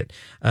downloaded it.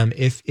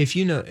 If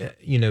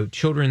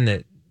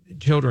children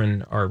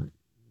are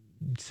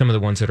some of the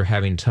ones that are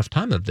having a tough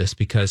time of this,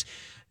 because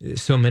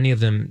so many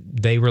of them,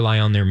 they rely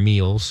on their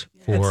meals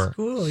for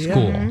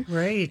school.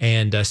 Right.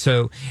 And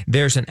so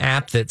there's an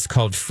app that's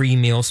called Free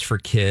Meals for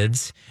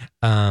Kids.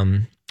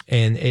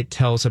 And it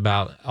tells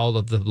about all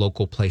of the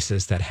local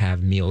places that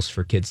have meals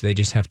for kids. They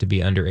just have to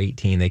be under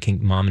 18.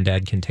 Mom and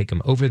dad can take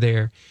them over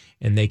there,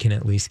 and they can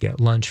at least get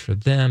lunch for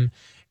them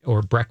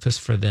or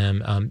breakfast for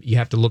them. You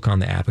have to look on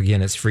the app.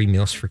 Again, it's Free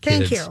Meals for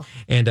Kids. Thank you.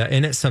 And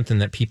it's something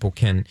that people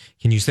can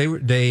use.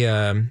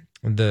 The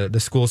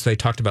schools, they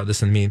talked about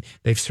this in the meeting,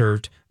 they've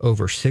served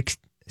over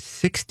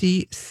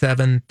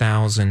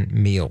 67,000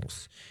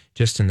 meals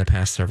just in the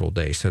past several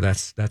days. So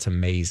that's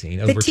amazing.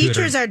 The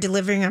teachers are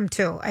delivering them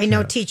too. I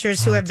know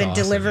teachers who have been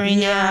delivering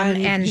them.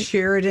 And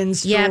Sheridan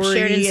Story. Yeah,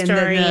 Sheridan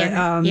Story.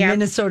 And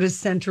Minnesota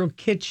Central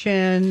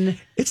Kitchen.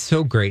 It's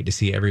so great to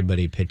see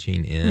everybody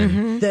pitching in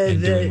and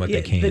doing what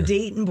they can. The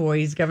Dayton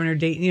boys, Governor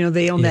Dayton,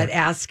 they own that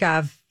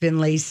Ascot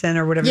Finlayson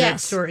or whatever that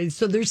store is.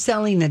 So they're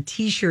selling a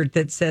T-shirt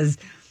that says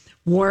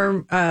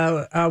Cool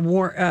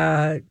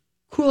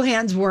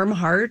Hands, Warm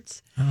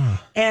Hearts.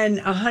 And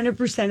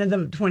 100% of the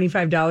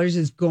 $25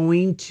 is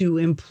going to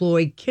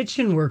employ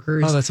kitchen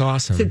workers. Oh, that's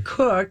awesome. To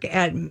cook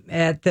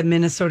at the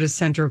Minnesota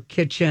Central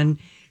Kitchen,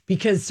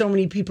 because so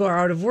many people are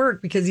out of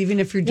work. Because even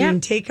if you're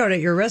doing takeout at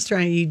your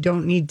restaurant, you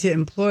don't need to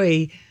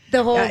employ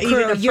the whole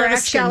crew. You're a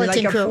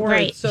skeleton crew,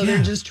 right? So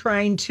they're just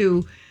trying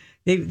to.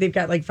 They've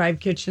got like 5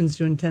 kitchens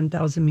doing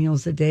 10,000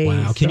 meals a day.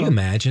 Wow, can you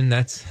imagine?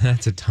 That's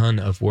a ton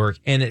of work,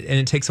 and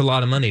it takes a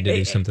lot of money to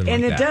do something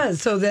like that. And it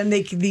does. So then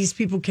these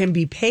people can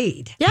be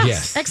paid.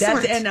 Yes.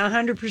 Excellent. And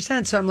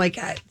 100%. So I'm like,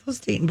 those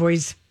Dayton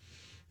boys.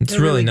 It's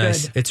really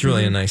nice. Good. It's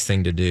really a nice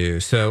thing to do.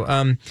 So,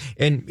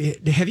 and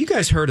have you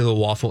guys heard of the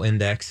Waffle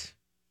Index?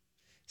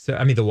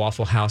 The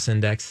Waffle House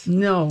Index?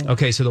 No.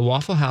 Okay, so the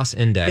Waffle House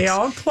Index. They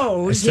all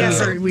closed.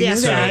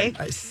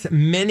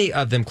 Many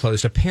of them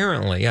closed.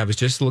 Apparently, I was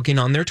just looking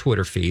on their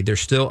Twitter feed. They're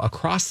still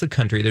across the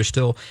country. There's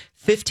still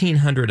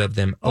 1,500 of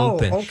them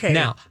open. Okay.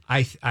 Now,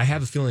 I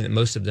have a feeling that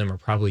most of them are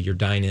probably your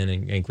dine in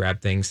and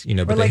grab things,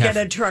 but or like at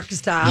a truck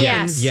stop.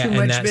 Yes.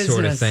 And that business.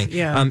 sort of thing.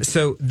 Yeah.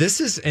 So this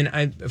is,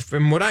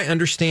 from what I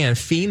understand,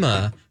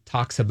 FEMA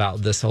talks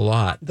about this a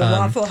lot. The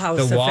Waffle House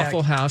the effect.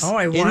 Waffle House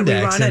we Index want to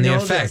and the know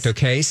effect. This.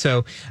 Okay,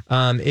 so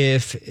and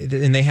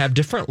they have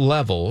different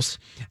levels.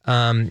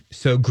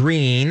 So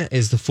green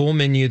is the full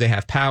menu. They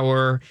have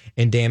power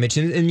and damage,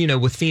 and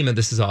with FEMA,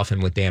 this is often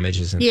with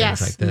damages and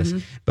things like this.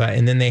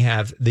 And then they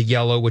have the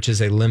yellow, which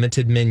is a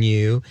limited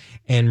menu,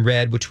 and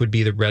red, which would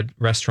be the red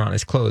restaurant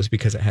is closed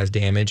because it has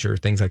damage or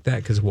things like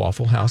that. Because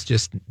Waffle House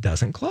just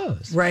doesn't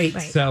close. Right.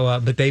 So,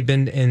 but they've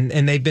been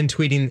and they've been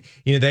tweeting.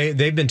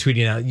 They've been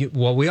tweeting out.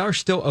 Well, we are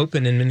still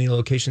open in many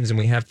locations and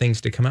we have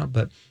things to come out,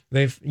 but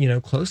they've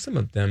closed some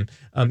of them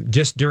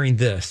just during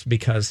this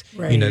because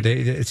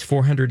it's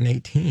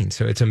 418.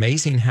 So it's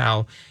amazing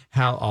how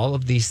all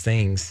of these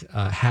things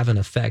have an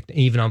effect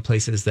even on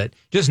places that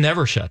just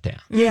never shut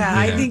down. Yeah,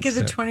 I think of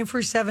the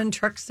 24/7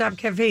 truck stop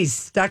cafes,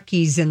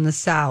 Stuckey's in the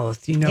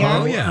South.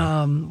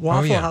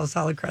 Waffle House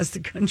all across the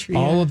country.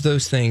 All of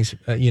those things,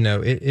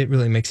 it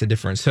really makes a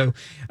difference. So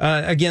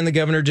again, the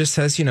governor just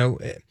says,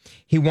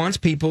 he wants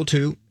people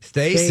to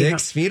stay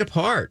 6 feet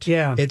apart.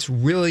 Yeah. It's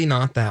really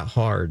not that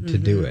hard to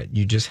do it.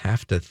 You just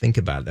have to think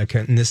about it. Okay.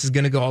 And this is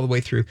going to go all the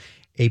way through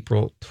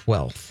April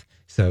 12th.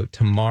 So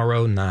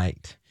tomorrow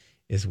night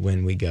is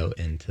when we go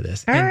into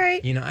this. All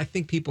right. I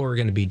think people are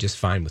going to be just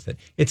fine with it.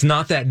 It's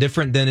not that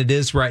different than it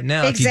is right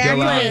now if you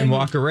go out and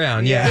walk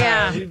around.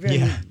 Yeah.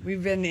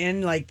 We've been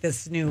in like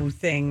this new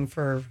thing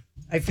for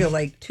I feel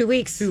like 2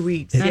 weeks. 2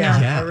 weeks.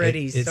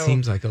 Already. It so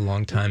seems like a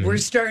long time. we're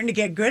starting to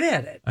get good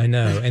at it. I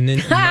know. And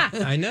then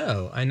I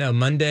know.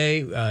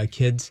 Monday,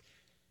 kids.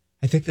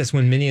 I think that's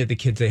when many of the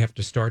kids, they have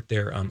to start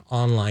their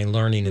online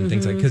learning and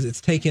things like, because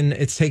it's taken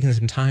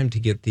some time to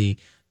get the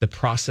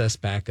process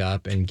back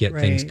up and get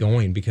things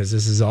going, because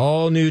this is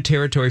all new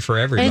territory for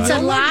everybody. And it's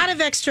a lot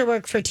of extra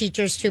work for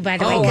teachers too, by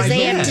the way, because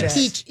they have to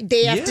teach.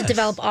 They have to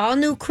develop all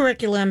new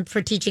curriculum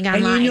for teaching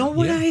online. And you know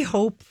what I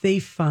hope they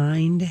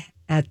find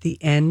at the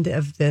end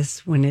of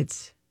this, when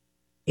it's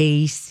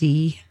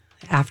AC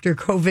after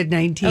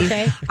COVID-19?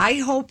 Okay. I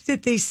hope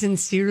that they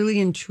sincerely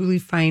and truly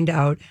find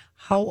out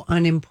how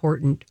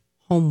unimportant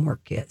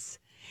homework is,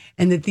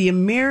 and that the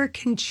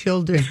American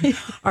children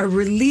are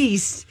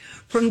released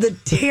from the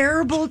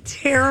terrible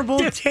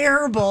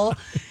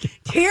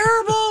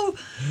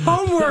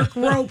homework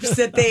ropes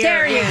that they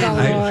There are you in. go,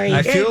 Lori.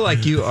 I feel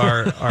like you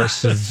are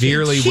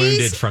severely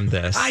wounded from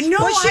this. I know.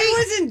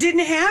 I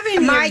didn't have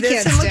any My of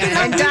this. kids And look did. at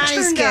how And we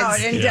Donnie's turned out.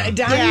 kids. And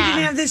Donnie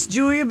didn't have this,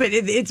 Julia, but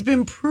it's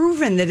been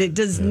proven that it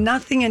does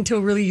nothing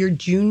until really your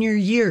junior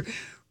year.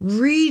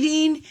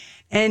 Reading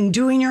and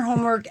doing your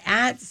homework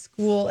at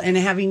school and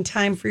having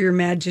time for your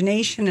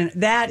imagination, and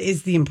that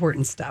is the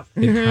important stuff.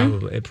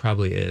 It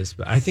probably is.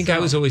 But I think I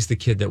was always the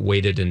kid that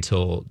waited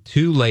until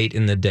too late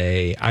in the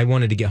day. I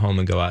wanted to get home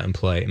and go out and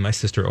play. And my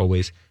sister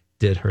always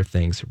did her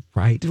things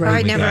right. when I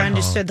we never got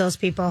understood home. those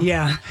people.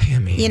 Yeah. I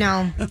mean, You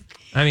know,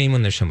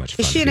 when there's so much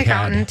fun. is she to an be had.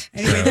 accountant?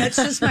 Anyway, that's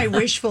just my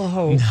wishful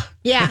hope.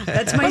 Yeah.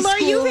 That's my Well, Lori,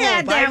 school you've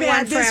had hope. that I've one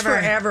had this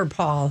forever,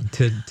 Paul.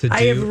 To do,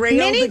 I have railed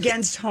Many-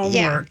 against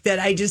homework, that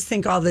I just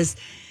think all this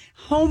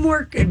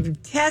homework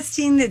and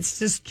testing, that's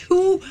just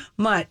too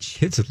much.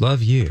 kids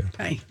love you.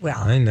 I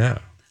know.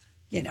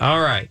 You know.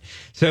 All right.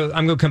 So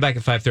I'm going to come back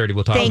at 5:30.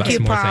 We'll talk Thank about you,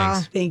 some more Paul.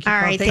 things. Thank you, All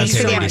Paul. right. Thanks Thanks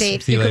for so the much.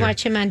 update. See you You can later.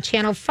 watch him on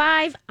Channel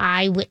 5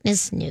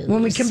 Eyewitness News.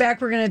 When we come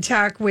back, we're going to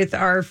talk with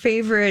our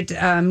favorite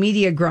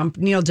media grump,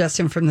 Neil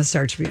Justin from the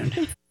Star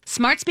Tribune.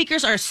 Smart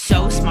speakers are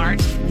so smart,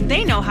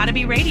 they know how to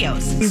be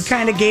radios. You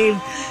kind of gave,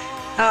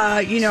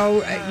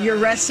 your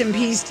rest in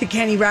peace to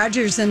Kenny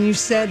Rogers, and you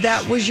said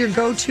that was your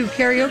go-to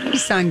karaoke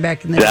song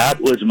back in the day.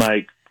 That was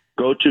my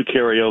go-to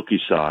karaoke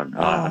song.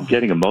 I'm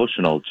getting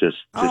emotional just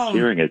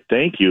hearing it.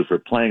 Thank you for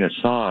playing a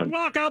song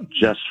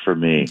just for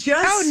me.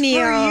 Just for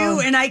you.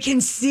 And I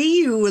can see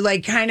you,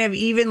 like, kind of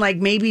even like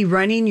maybe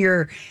running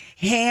your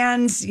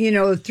hands,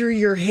 through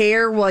your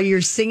hair while you're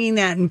singing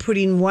that and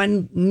putting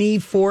one knee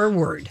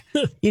forward.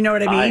 You know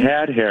what I mean? I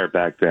had hair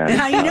back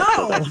then. I know.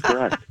 So that's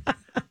correct.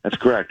 That's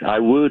correct. I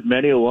wooed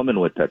many a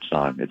woman with that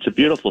song. It's a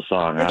beautiful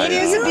song. It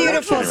is a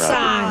beautiful Kenny Rogers.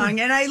 song,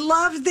 and I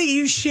love that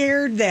you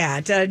shared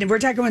that. We're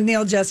talking with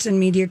Neil Justin,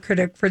 media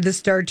critic for the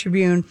Star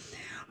Tribune.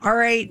 All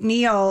right,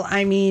 Neil,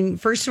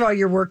 first of all,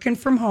 you're working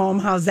from home.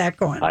 How's that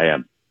going? I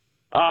am.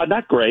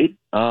 Not great,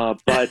 but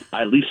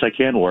at least I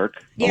can work.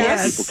 A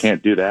lot of people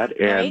can't do that.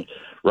 And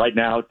right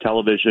now,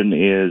 television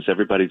is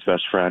everybody's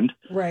best friend.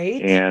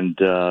 Right. And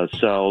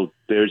so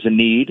there's a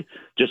need,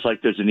 just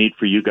like there's a need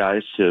for you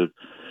guys to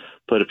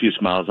put a few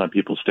smiles on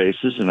people's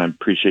faces. And I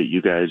appreciate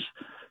you guys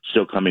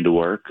still coming to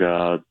work.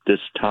 This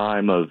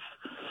time of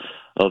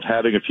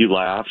having a few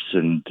laughs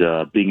and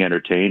being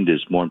entertained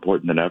is more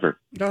important than ever.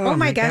 Oh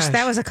my gosh,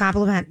 that was a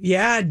compliment.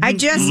 Yeah. I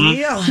just,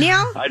 Neil.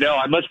 I know,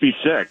 I must be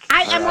sick.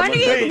 I'm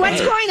wondering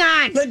what's going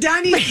on.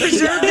 Ladani,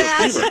 preserve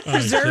that.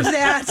 Preserve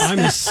that. I'm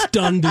as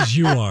stunned as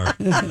you are.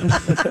 We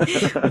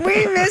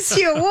miss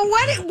you. Well,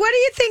 what are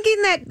you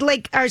thinking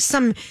that are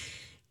some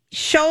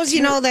shows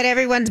that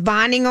everyone's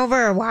bonding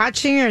over or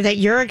watching, or that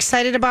you're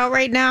excited about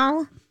right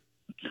now?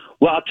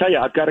 Well, I'll tell you,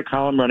 I've got a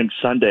column running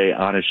Sunday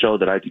on a show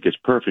that I think is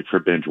perfect for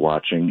binge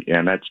watching,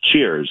 and that's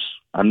Cheers.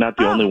 I'm not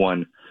the only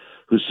one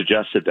who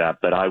suggested that,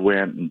 but I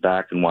went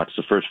back and watched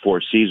the first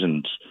 4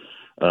 seasons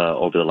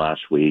over the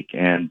last week,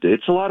 and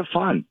it's a lot of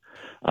fun.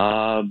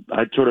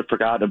 I'd sort of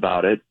forgotten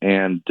about it,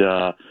 and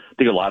I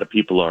think a lot of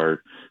people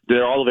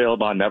they're all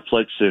available on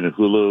Netflix and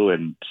Hulu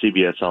and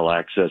CBS All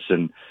Access,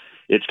 and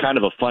it's kind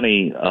of a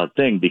funny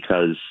thing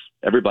because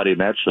everybody in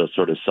that show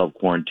sort of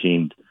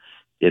self-quarantined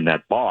in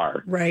that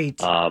bar. Right.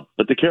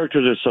 But the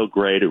characters are so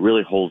great. It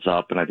really holds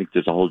up. And I think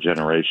there's a whole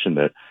generation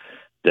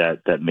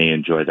that may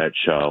enjoy that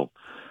show.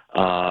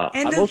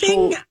 And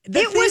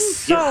it was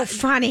so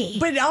funny.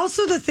 But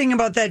also the thing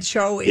about that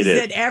show is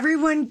that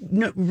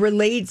everyone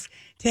relates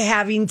to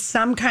having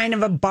some kind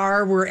of a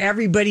bar where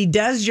everybody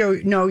does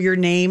know your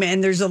name.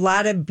 And there's a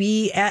lot of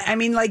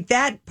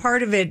that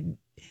part of it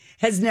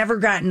has never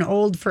gotten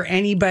old for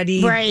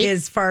anybody, right,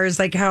 as far as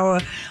like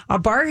how a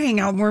bar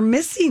hangout. We're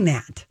missing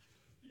that.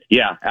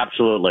 Yeah,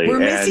 absolutely. We're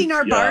missing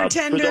our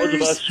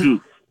bartenders.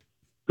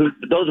 For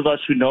those of us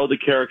who know the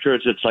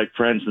characters, it's like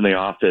friends in the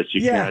office.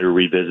 You can kind of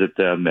revisit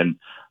them, and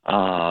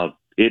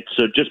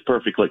it's just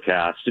perfectly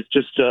cast. It's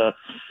just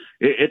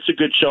it's a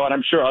good show, and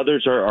I'm sure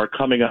others are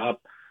coming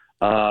up.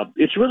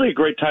 It's really a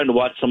great time to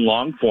watch some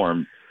long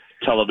form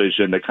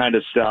television, the kind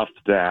of stuff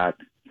that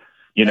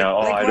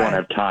I don't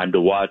have time to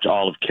watch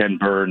all of Ken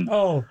Burn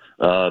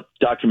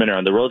documentary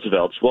on the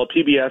Roosevelts. Well,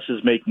 PBS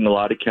is making a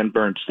lot of Ken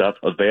Burn stuff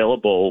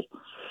available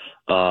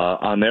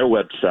on their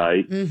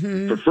website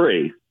for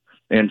free.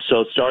 And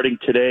so starting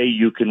today,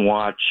 you can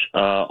watch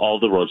all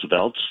the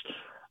Roosevelts.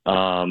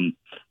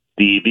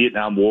 The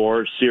Vietnam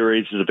War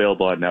series is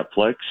available on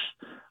Netflix.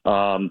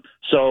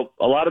 So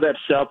a lot of that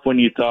stuff when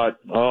you thought,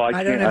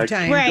 I don't have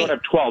time. I don't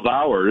have 12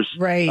 hours.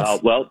 Right.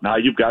 Well, now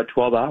you've got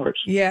 12 hours.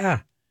 Yeah.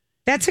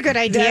 That's a good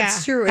idea.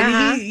 That's true.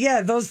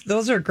 And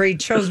those are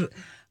great shows.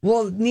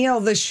 Well,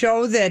 Neil, the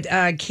show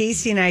that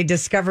Casey and I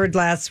discovered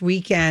last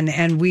weekend,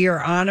 and we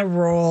are on a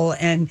roll,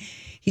 and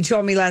he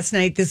told me last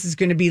night this is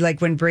going to be like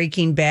when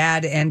Breaking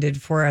Bad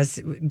ended for us.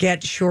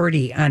 Get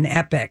Shorty on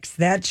Epix.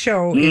 That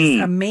show is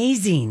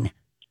amazing.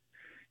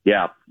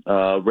 Yeah.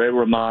 Ray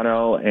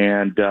Romano,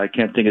 and I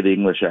can't think of the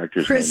English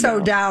actor's Chris name now.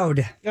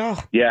 O'Dowd.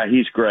 Oh. Yeah,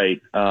 he's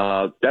great.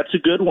 That's a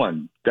good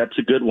one. There's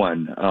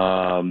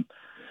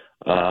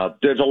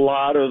a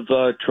lot of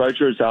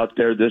treasures out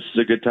there. This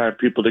is a good time for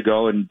people to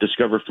go and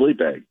discover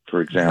Fleabag,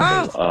 for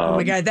example. Oh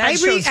my God, that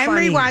show's I'm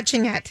funny.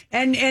 rewatching it.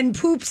 And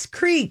Poops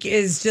Creek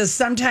is just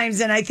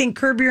sometimes, and I think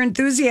Curb Your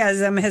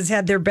Enthusiasm has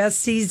had their best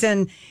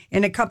season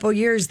in a couple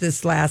years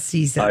this last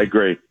season. I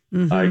agree.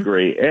 I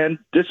agree. And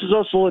this is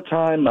also a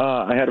time,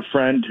 I had a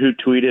friend who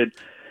tweeted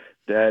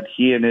that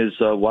he and his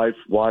wife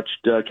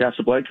watched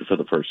Casablanca for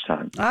the first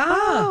time.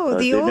 Oh, the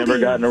they've oldies. never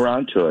gotten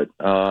around to it.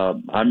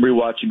 I'm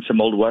rewatching some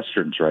old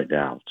Westerns right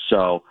now.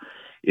 So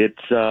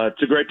it's a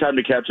great time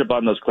to catch up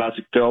on those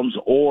classic films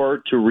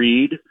or to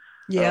read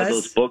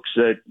those books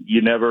that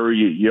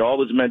you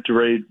always meant to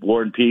read,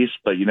 War and Peace,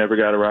 but you never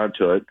got around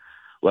to it.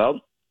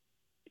 Well,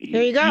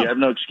 there you go. You have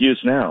no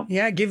excuse now.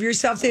 Yeah, give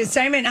yourself the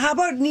assignment. How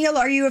about, Neil,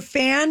 are you a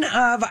fan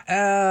of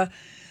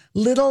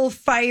Little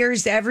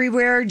Fires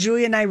Everywhere?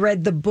 Julia and I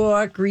read the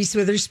book, Reese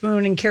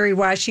Witherspoon and Kerry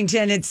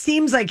Washington. It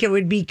seems like it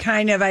would be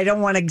kind of, I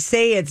don't want to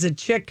say it's a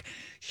chick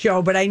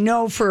show, but I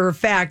know for a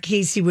fact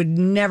Casey would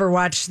never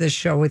watch this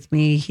show with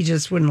me. He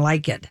just wouldn't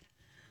like it.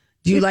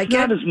 Do you like it?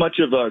 It's not as much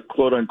of a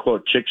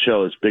quote-unquote chick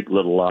show as Big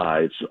Little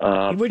Lies.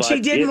 Which he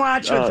didn't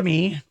watch with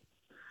me.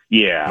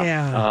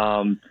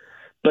 Yeah.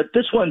 But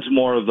this one's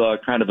more of a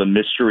kind of a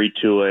mystery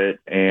to it,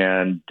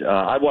 and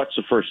I watched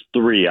the first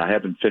 3. I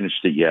haven't finished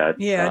it yet.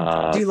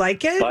 Yeah. Do you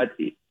like it? But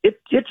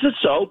it's a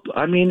soap.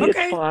 I mean, it's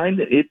fine.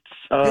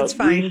 It's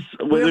fine.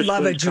 We'll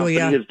love it,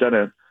 Julia. Has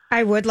done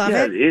I would love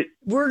it.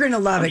 We're going to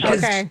love it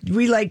because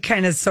we like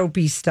kind of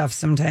soapy stuff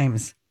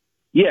sometimes.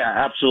 Yeah,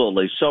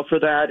 absolutely. So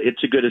for that,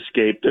 it's a good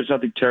escape. There's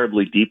nothing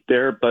terribly deep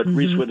there, but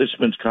Reese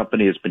Witherspoon's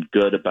company has been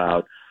good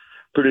about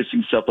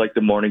producing stuff like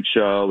The Morning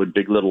Show and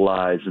Big Little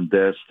Lies and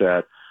this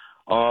that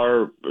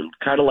are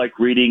kind of like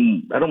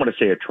reading, I don't want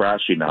to say a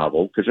trashy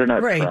novel because they're not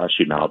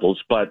trashy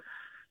novels, but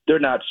they're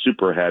not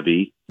super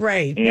heavy.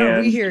 Right. And,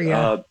 no, we hear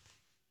you.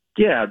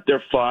 Yeah,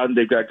 they're fun.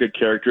 They've got good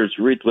characters.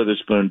 Reese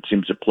Witherspoon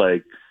seems to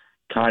play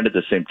kind of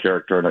the same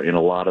character in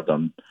a lot of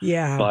them.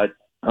 Yeah. But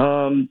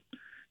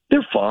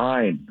they're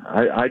fine.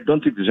 I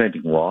don't think there's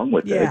anything wrong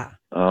with it.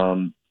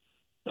 I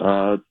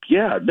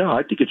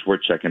think it's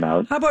worth checking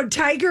out. How about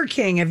Tiger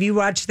King? Have you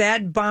watched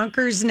that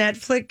bonkers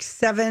Netflix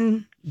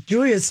 7?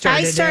 Julia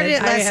started it. I started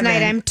it last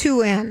night. I'm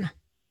 2 in.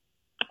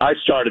 I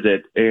started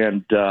it,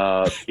 and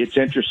it's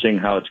interesting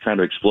how it's kind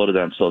of exploded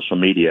on social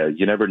media.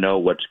 You never know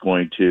what's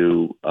going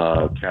to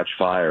catch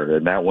fire,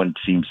 and that one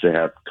seems to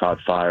have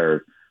caught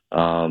fire.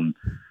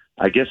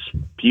 I guess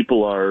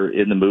people are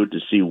in the mood to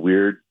see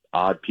weird,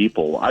 odd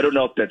people. I don't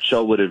know if that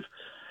show would have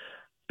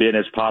been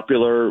as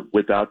popular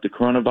without the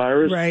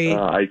coronavirus. Right.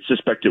 I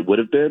suspect it would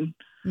have been.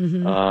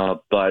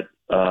 But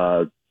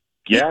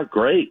yeah,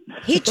 great.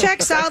 He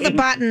checks all the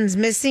buttons: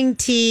 missing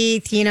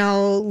teeth,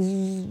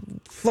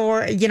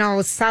 floor,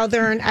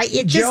 southern. It's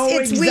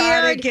Exotic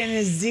weird. And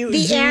his zoo,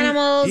 the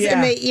animals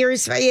and the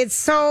ears. It's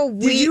so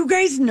weird. Did you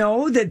guys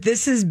know that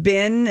this has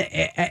been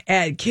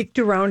kicked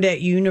around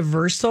at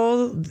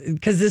Universal?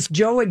 Because this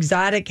Joe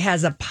Exotic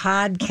has a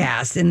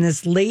podcast, and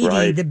this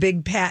lady, the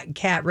Big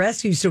Cat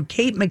Rescue. So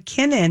Kate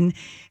McKinnon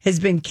has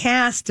been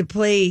cast to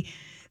play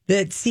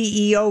that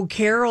CEO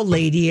Carol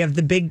lady of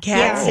the Big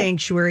Cat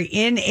Sanctuary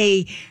in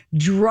a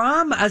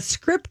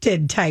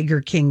scripted Tiger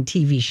King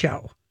TV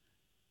show.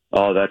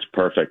 Oh, that's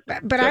perfect.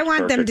 But I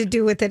want them to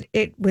do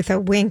it with a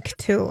wink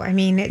too. I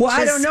mean,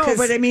 I don't know,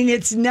 but I mean,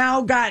 it's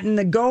now gotten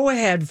the go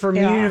ahead from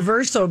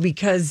Universal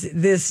because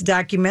this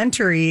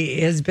documentary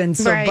has been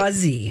so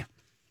buzzy.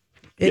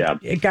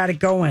 It got it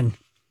going.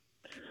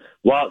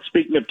 Well,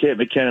 speaking of Kate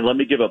McKinnon, let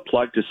me give a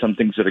plug to some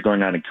things that are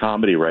going on in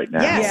comedy right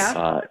now. Yes.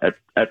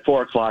 At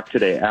 4:00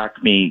 today,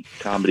 Acme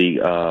Comedy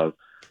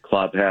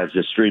Club has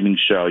a streaming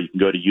show. You can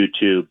go to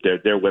YouTube,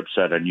 their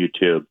website on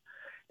YouTube,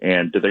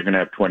 and they're going to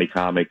have 20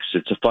 comics.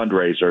 It's a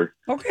fundraiser.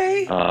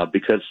 Okay.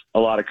 Because a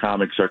lot of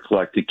comics are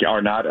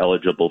not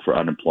eligible for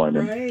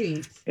unemployment.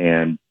 Right.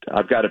 And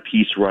I've got a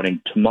piece running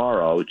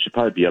tomorrow. It should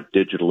probably be up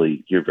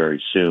digitally here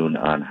very soon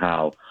on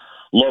how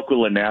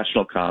local and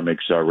national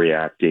comics are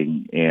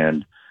reacting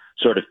and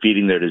sort of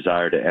feeding their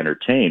desire to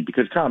entertain,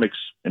 because comics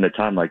in a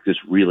time like this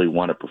really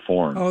want to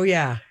perform. Oh,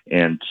 yeah.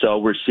 And so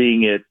we're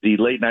seeing it. The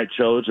late night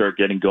shows are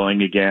getting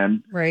going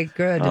again. Right,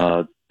 good.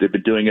 They've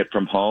been doing it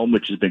from home,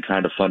 which has been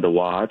kind of fun to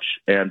watch.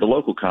 And the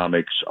local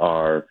comics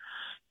are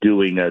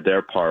doing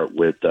their part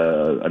with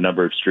a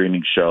number of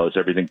streaming shows,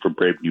 everything from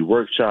Brave New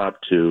Workshop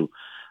to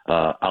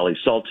Ali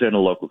Sultan, a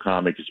local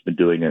comic, has been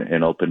doing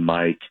an open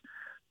mic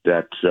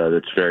that's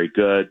very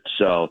good.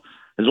 So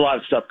there's a lot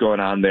of stuff going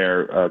on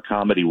there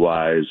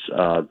comedy-wise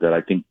that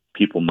I think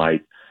people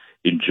might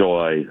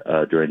enjoy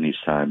during these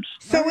times.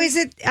 So is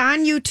it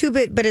on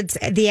YouTube, but it's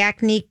the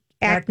Acme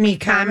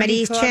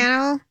Comedy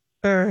channel?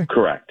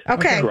 Correct.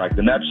 Okay. Correct.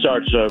 And that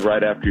starts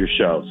right after your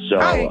show. So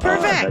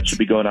perfect. That should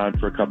be going on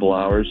for a couple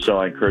hours. So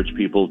I encourage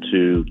people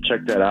to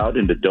check that out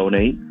and to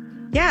donate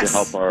to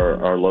help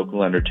our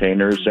local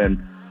entertainers.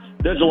 And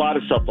there's a lot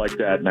of stuff like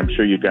that. And I'm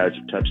sure you guys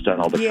have touched on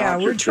all the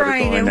concerts that are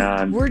going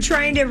on. We're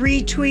trying to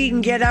retweet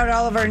and get out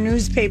all of our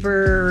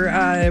newspaper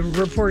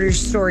reporters'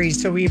 stories.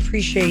 So we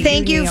appreciate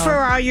Thank you Neil. for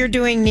all you're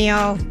doing,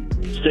 Neil.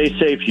 Stay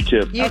safe, you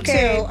too. You too.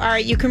 All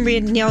right, you can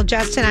read Neil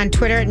Justin on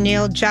Twitter at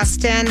Neil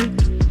Justin.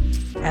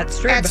 At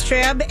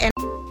Strib. And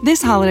This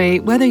holiday,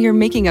 whether you're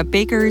making a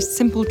Baker's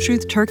Simple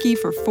Truth turkey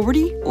for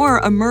 40 or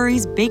a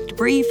Murray's Baked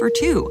Brie for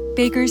 2,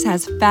 Baker's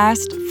has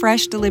fast,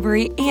 fresh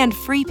delivery and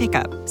free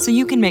pickup, so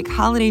you can make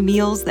holiday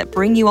meals that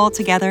bring you all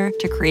together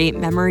to create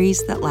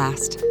memories that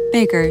last.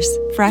 Baker's,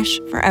 fresh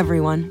for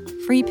everyone.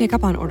 Free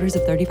pickup on orders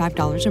of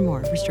 $35 or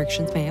more.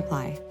 Restrictions may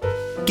apply.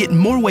 Get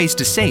more ways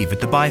to save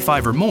at the Buy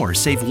 5 or More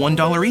Save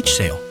 $1 each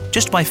sale.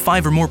 Just buy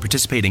 5 or more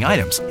participating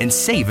items and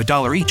save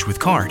 $1 each with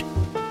card.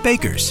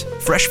 Baker's,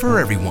 fresh for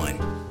everyone.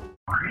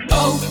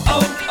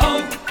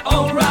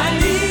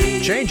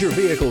 O'Reilly. Change your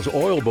vehicle's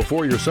oil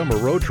before your summer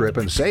road trip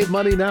and save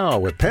money now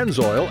with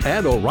Pennzoil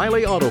and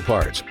O'Reilly Auto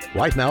Parts.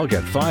 Right now,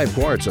 get 5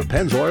 quarts of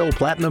Pennzoil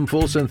Platinum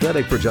Full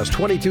Synthetic for just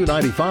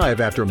 $22.95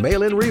 after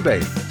mail-in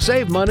rebate.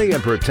 Save money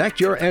and protect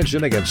your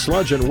engine against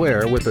sludge and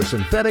wear with the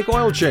synthetic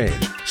oil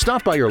change.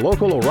 Stop by your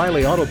local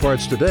O'Reilly Auto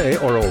Parts today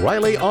or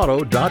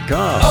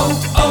O'ReillyAuto.com.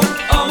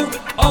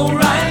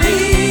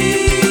 O'Reilly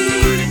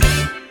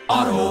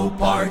Auto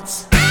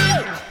Parts.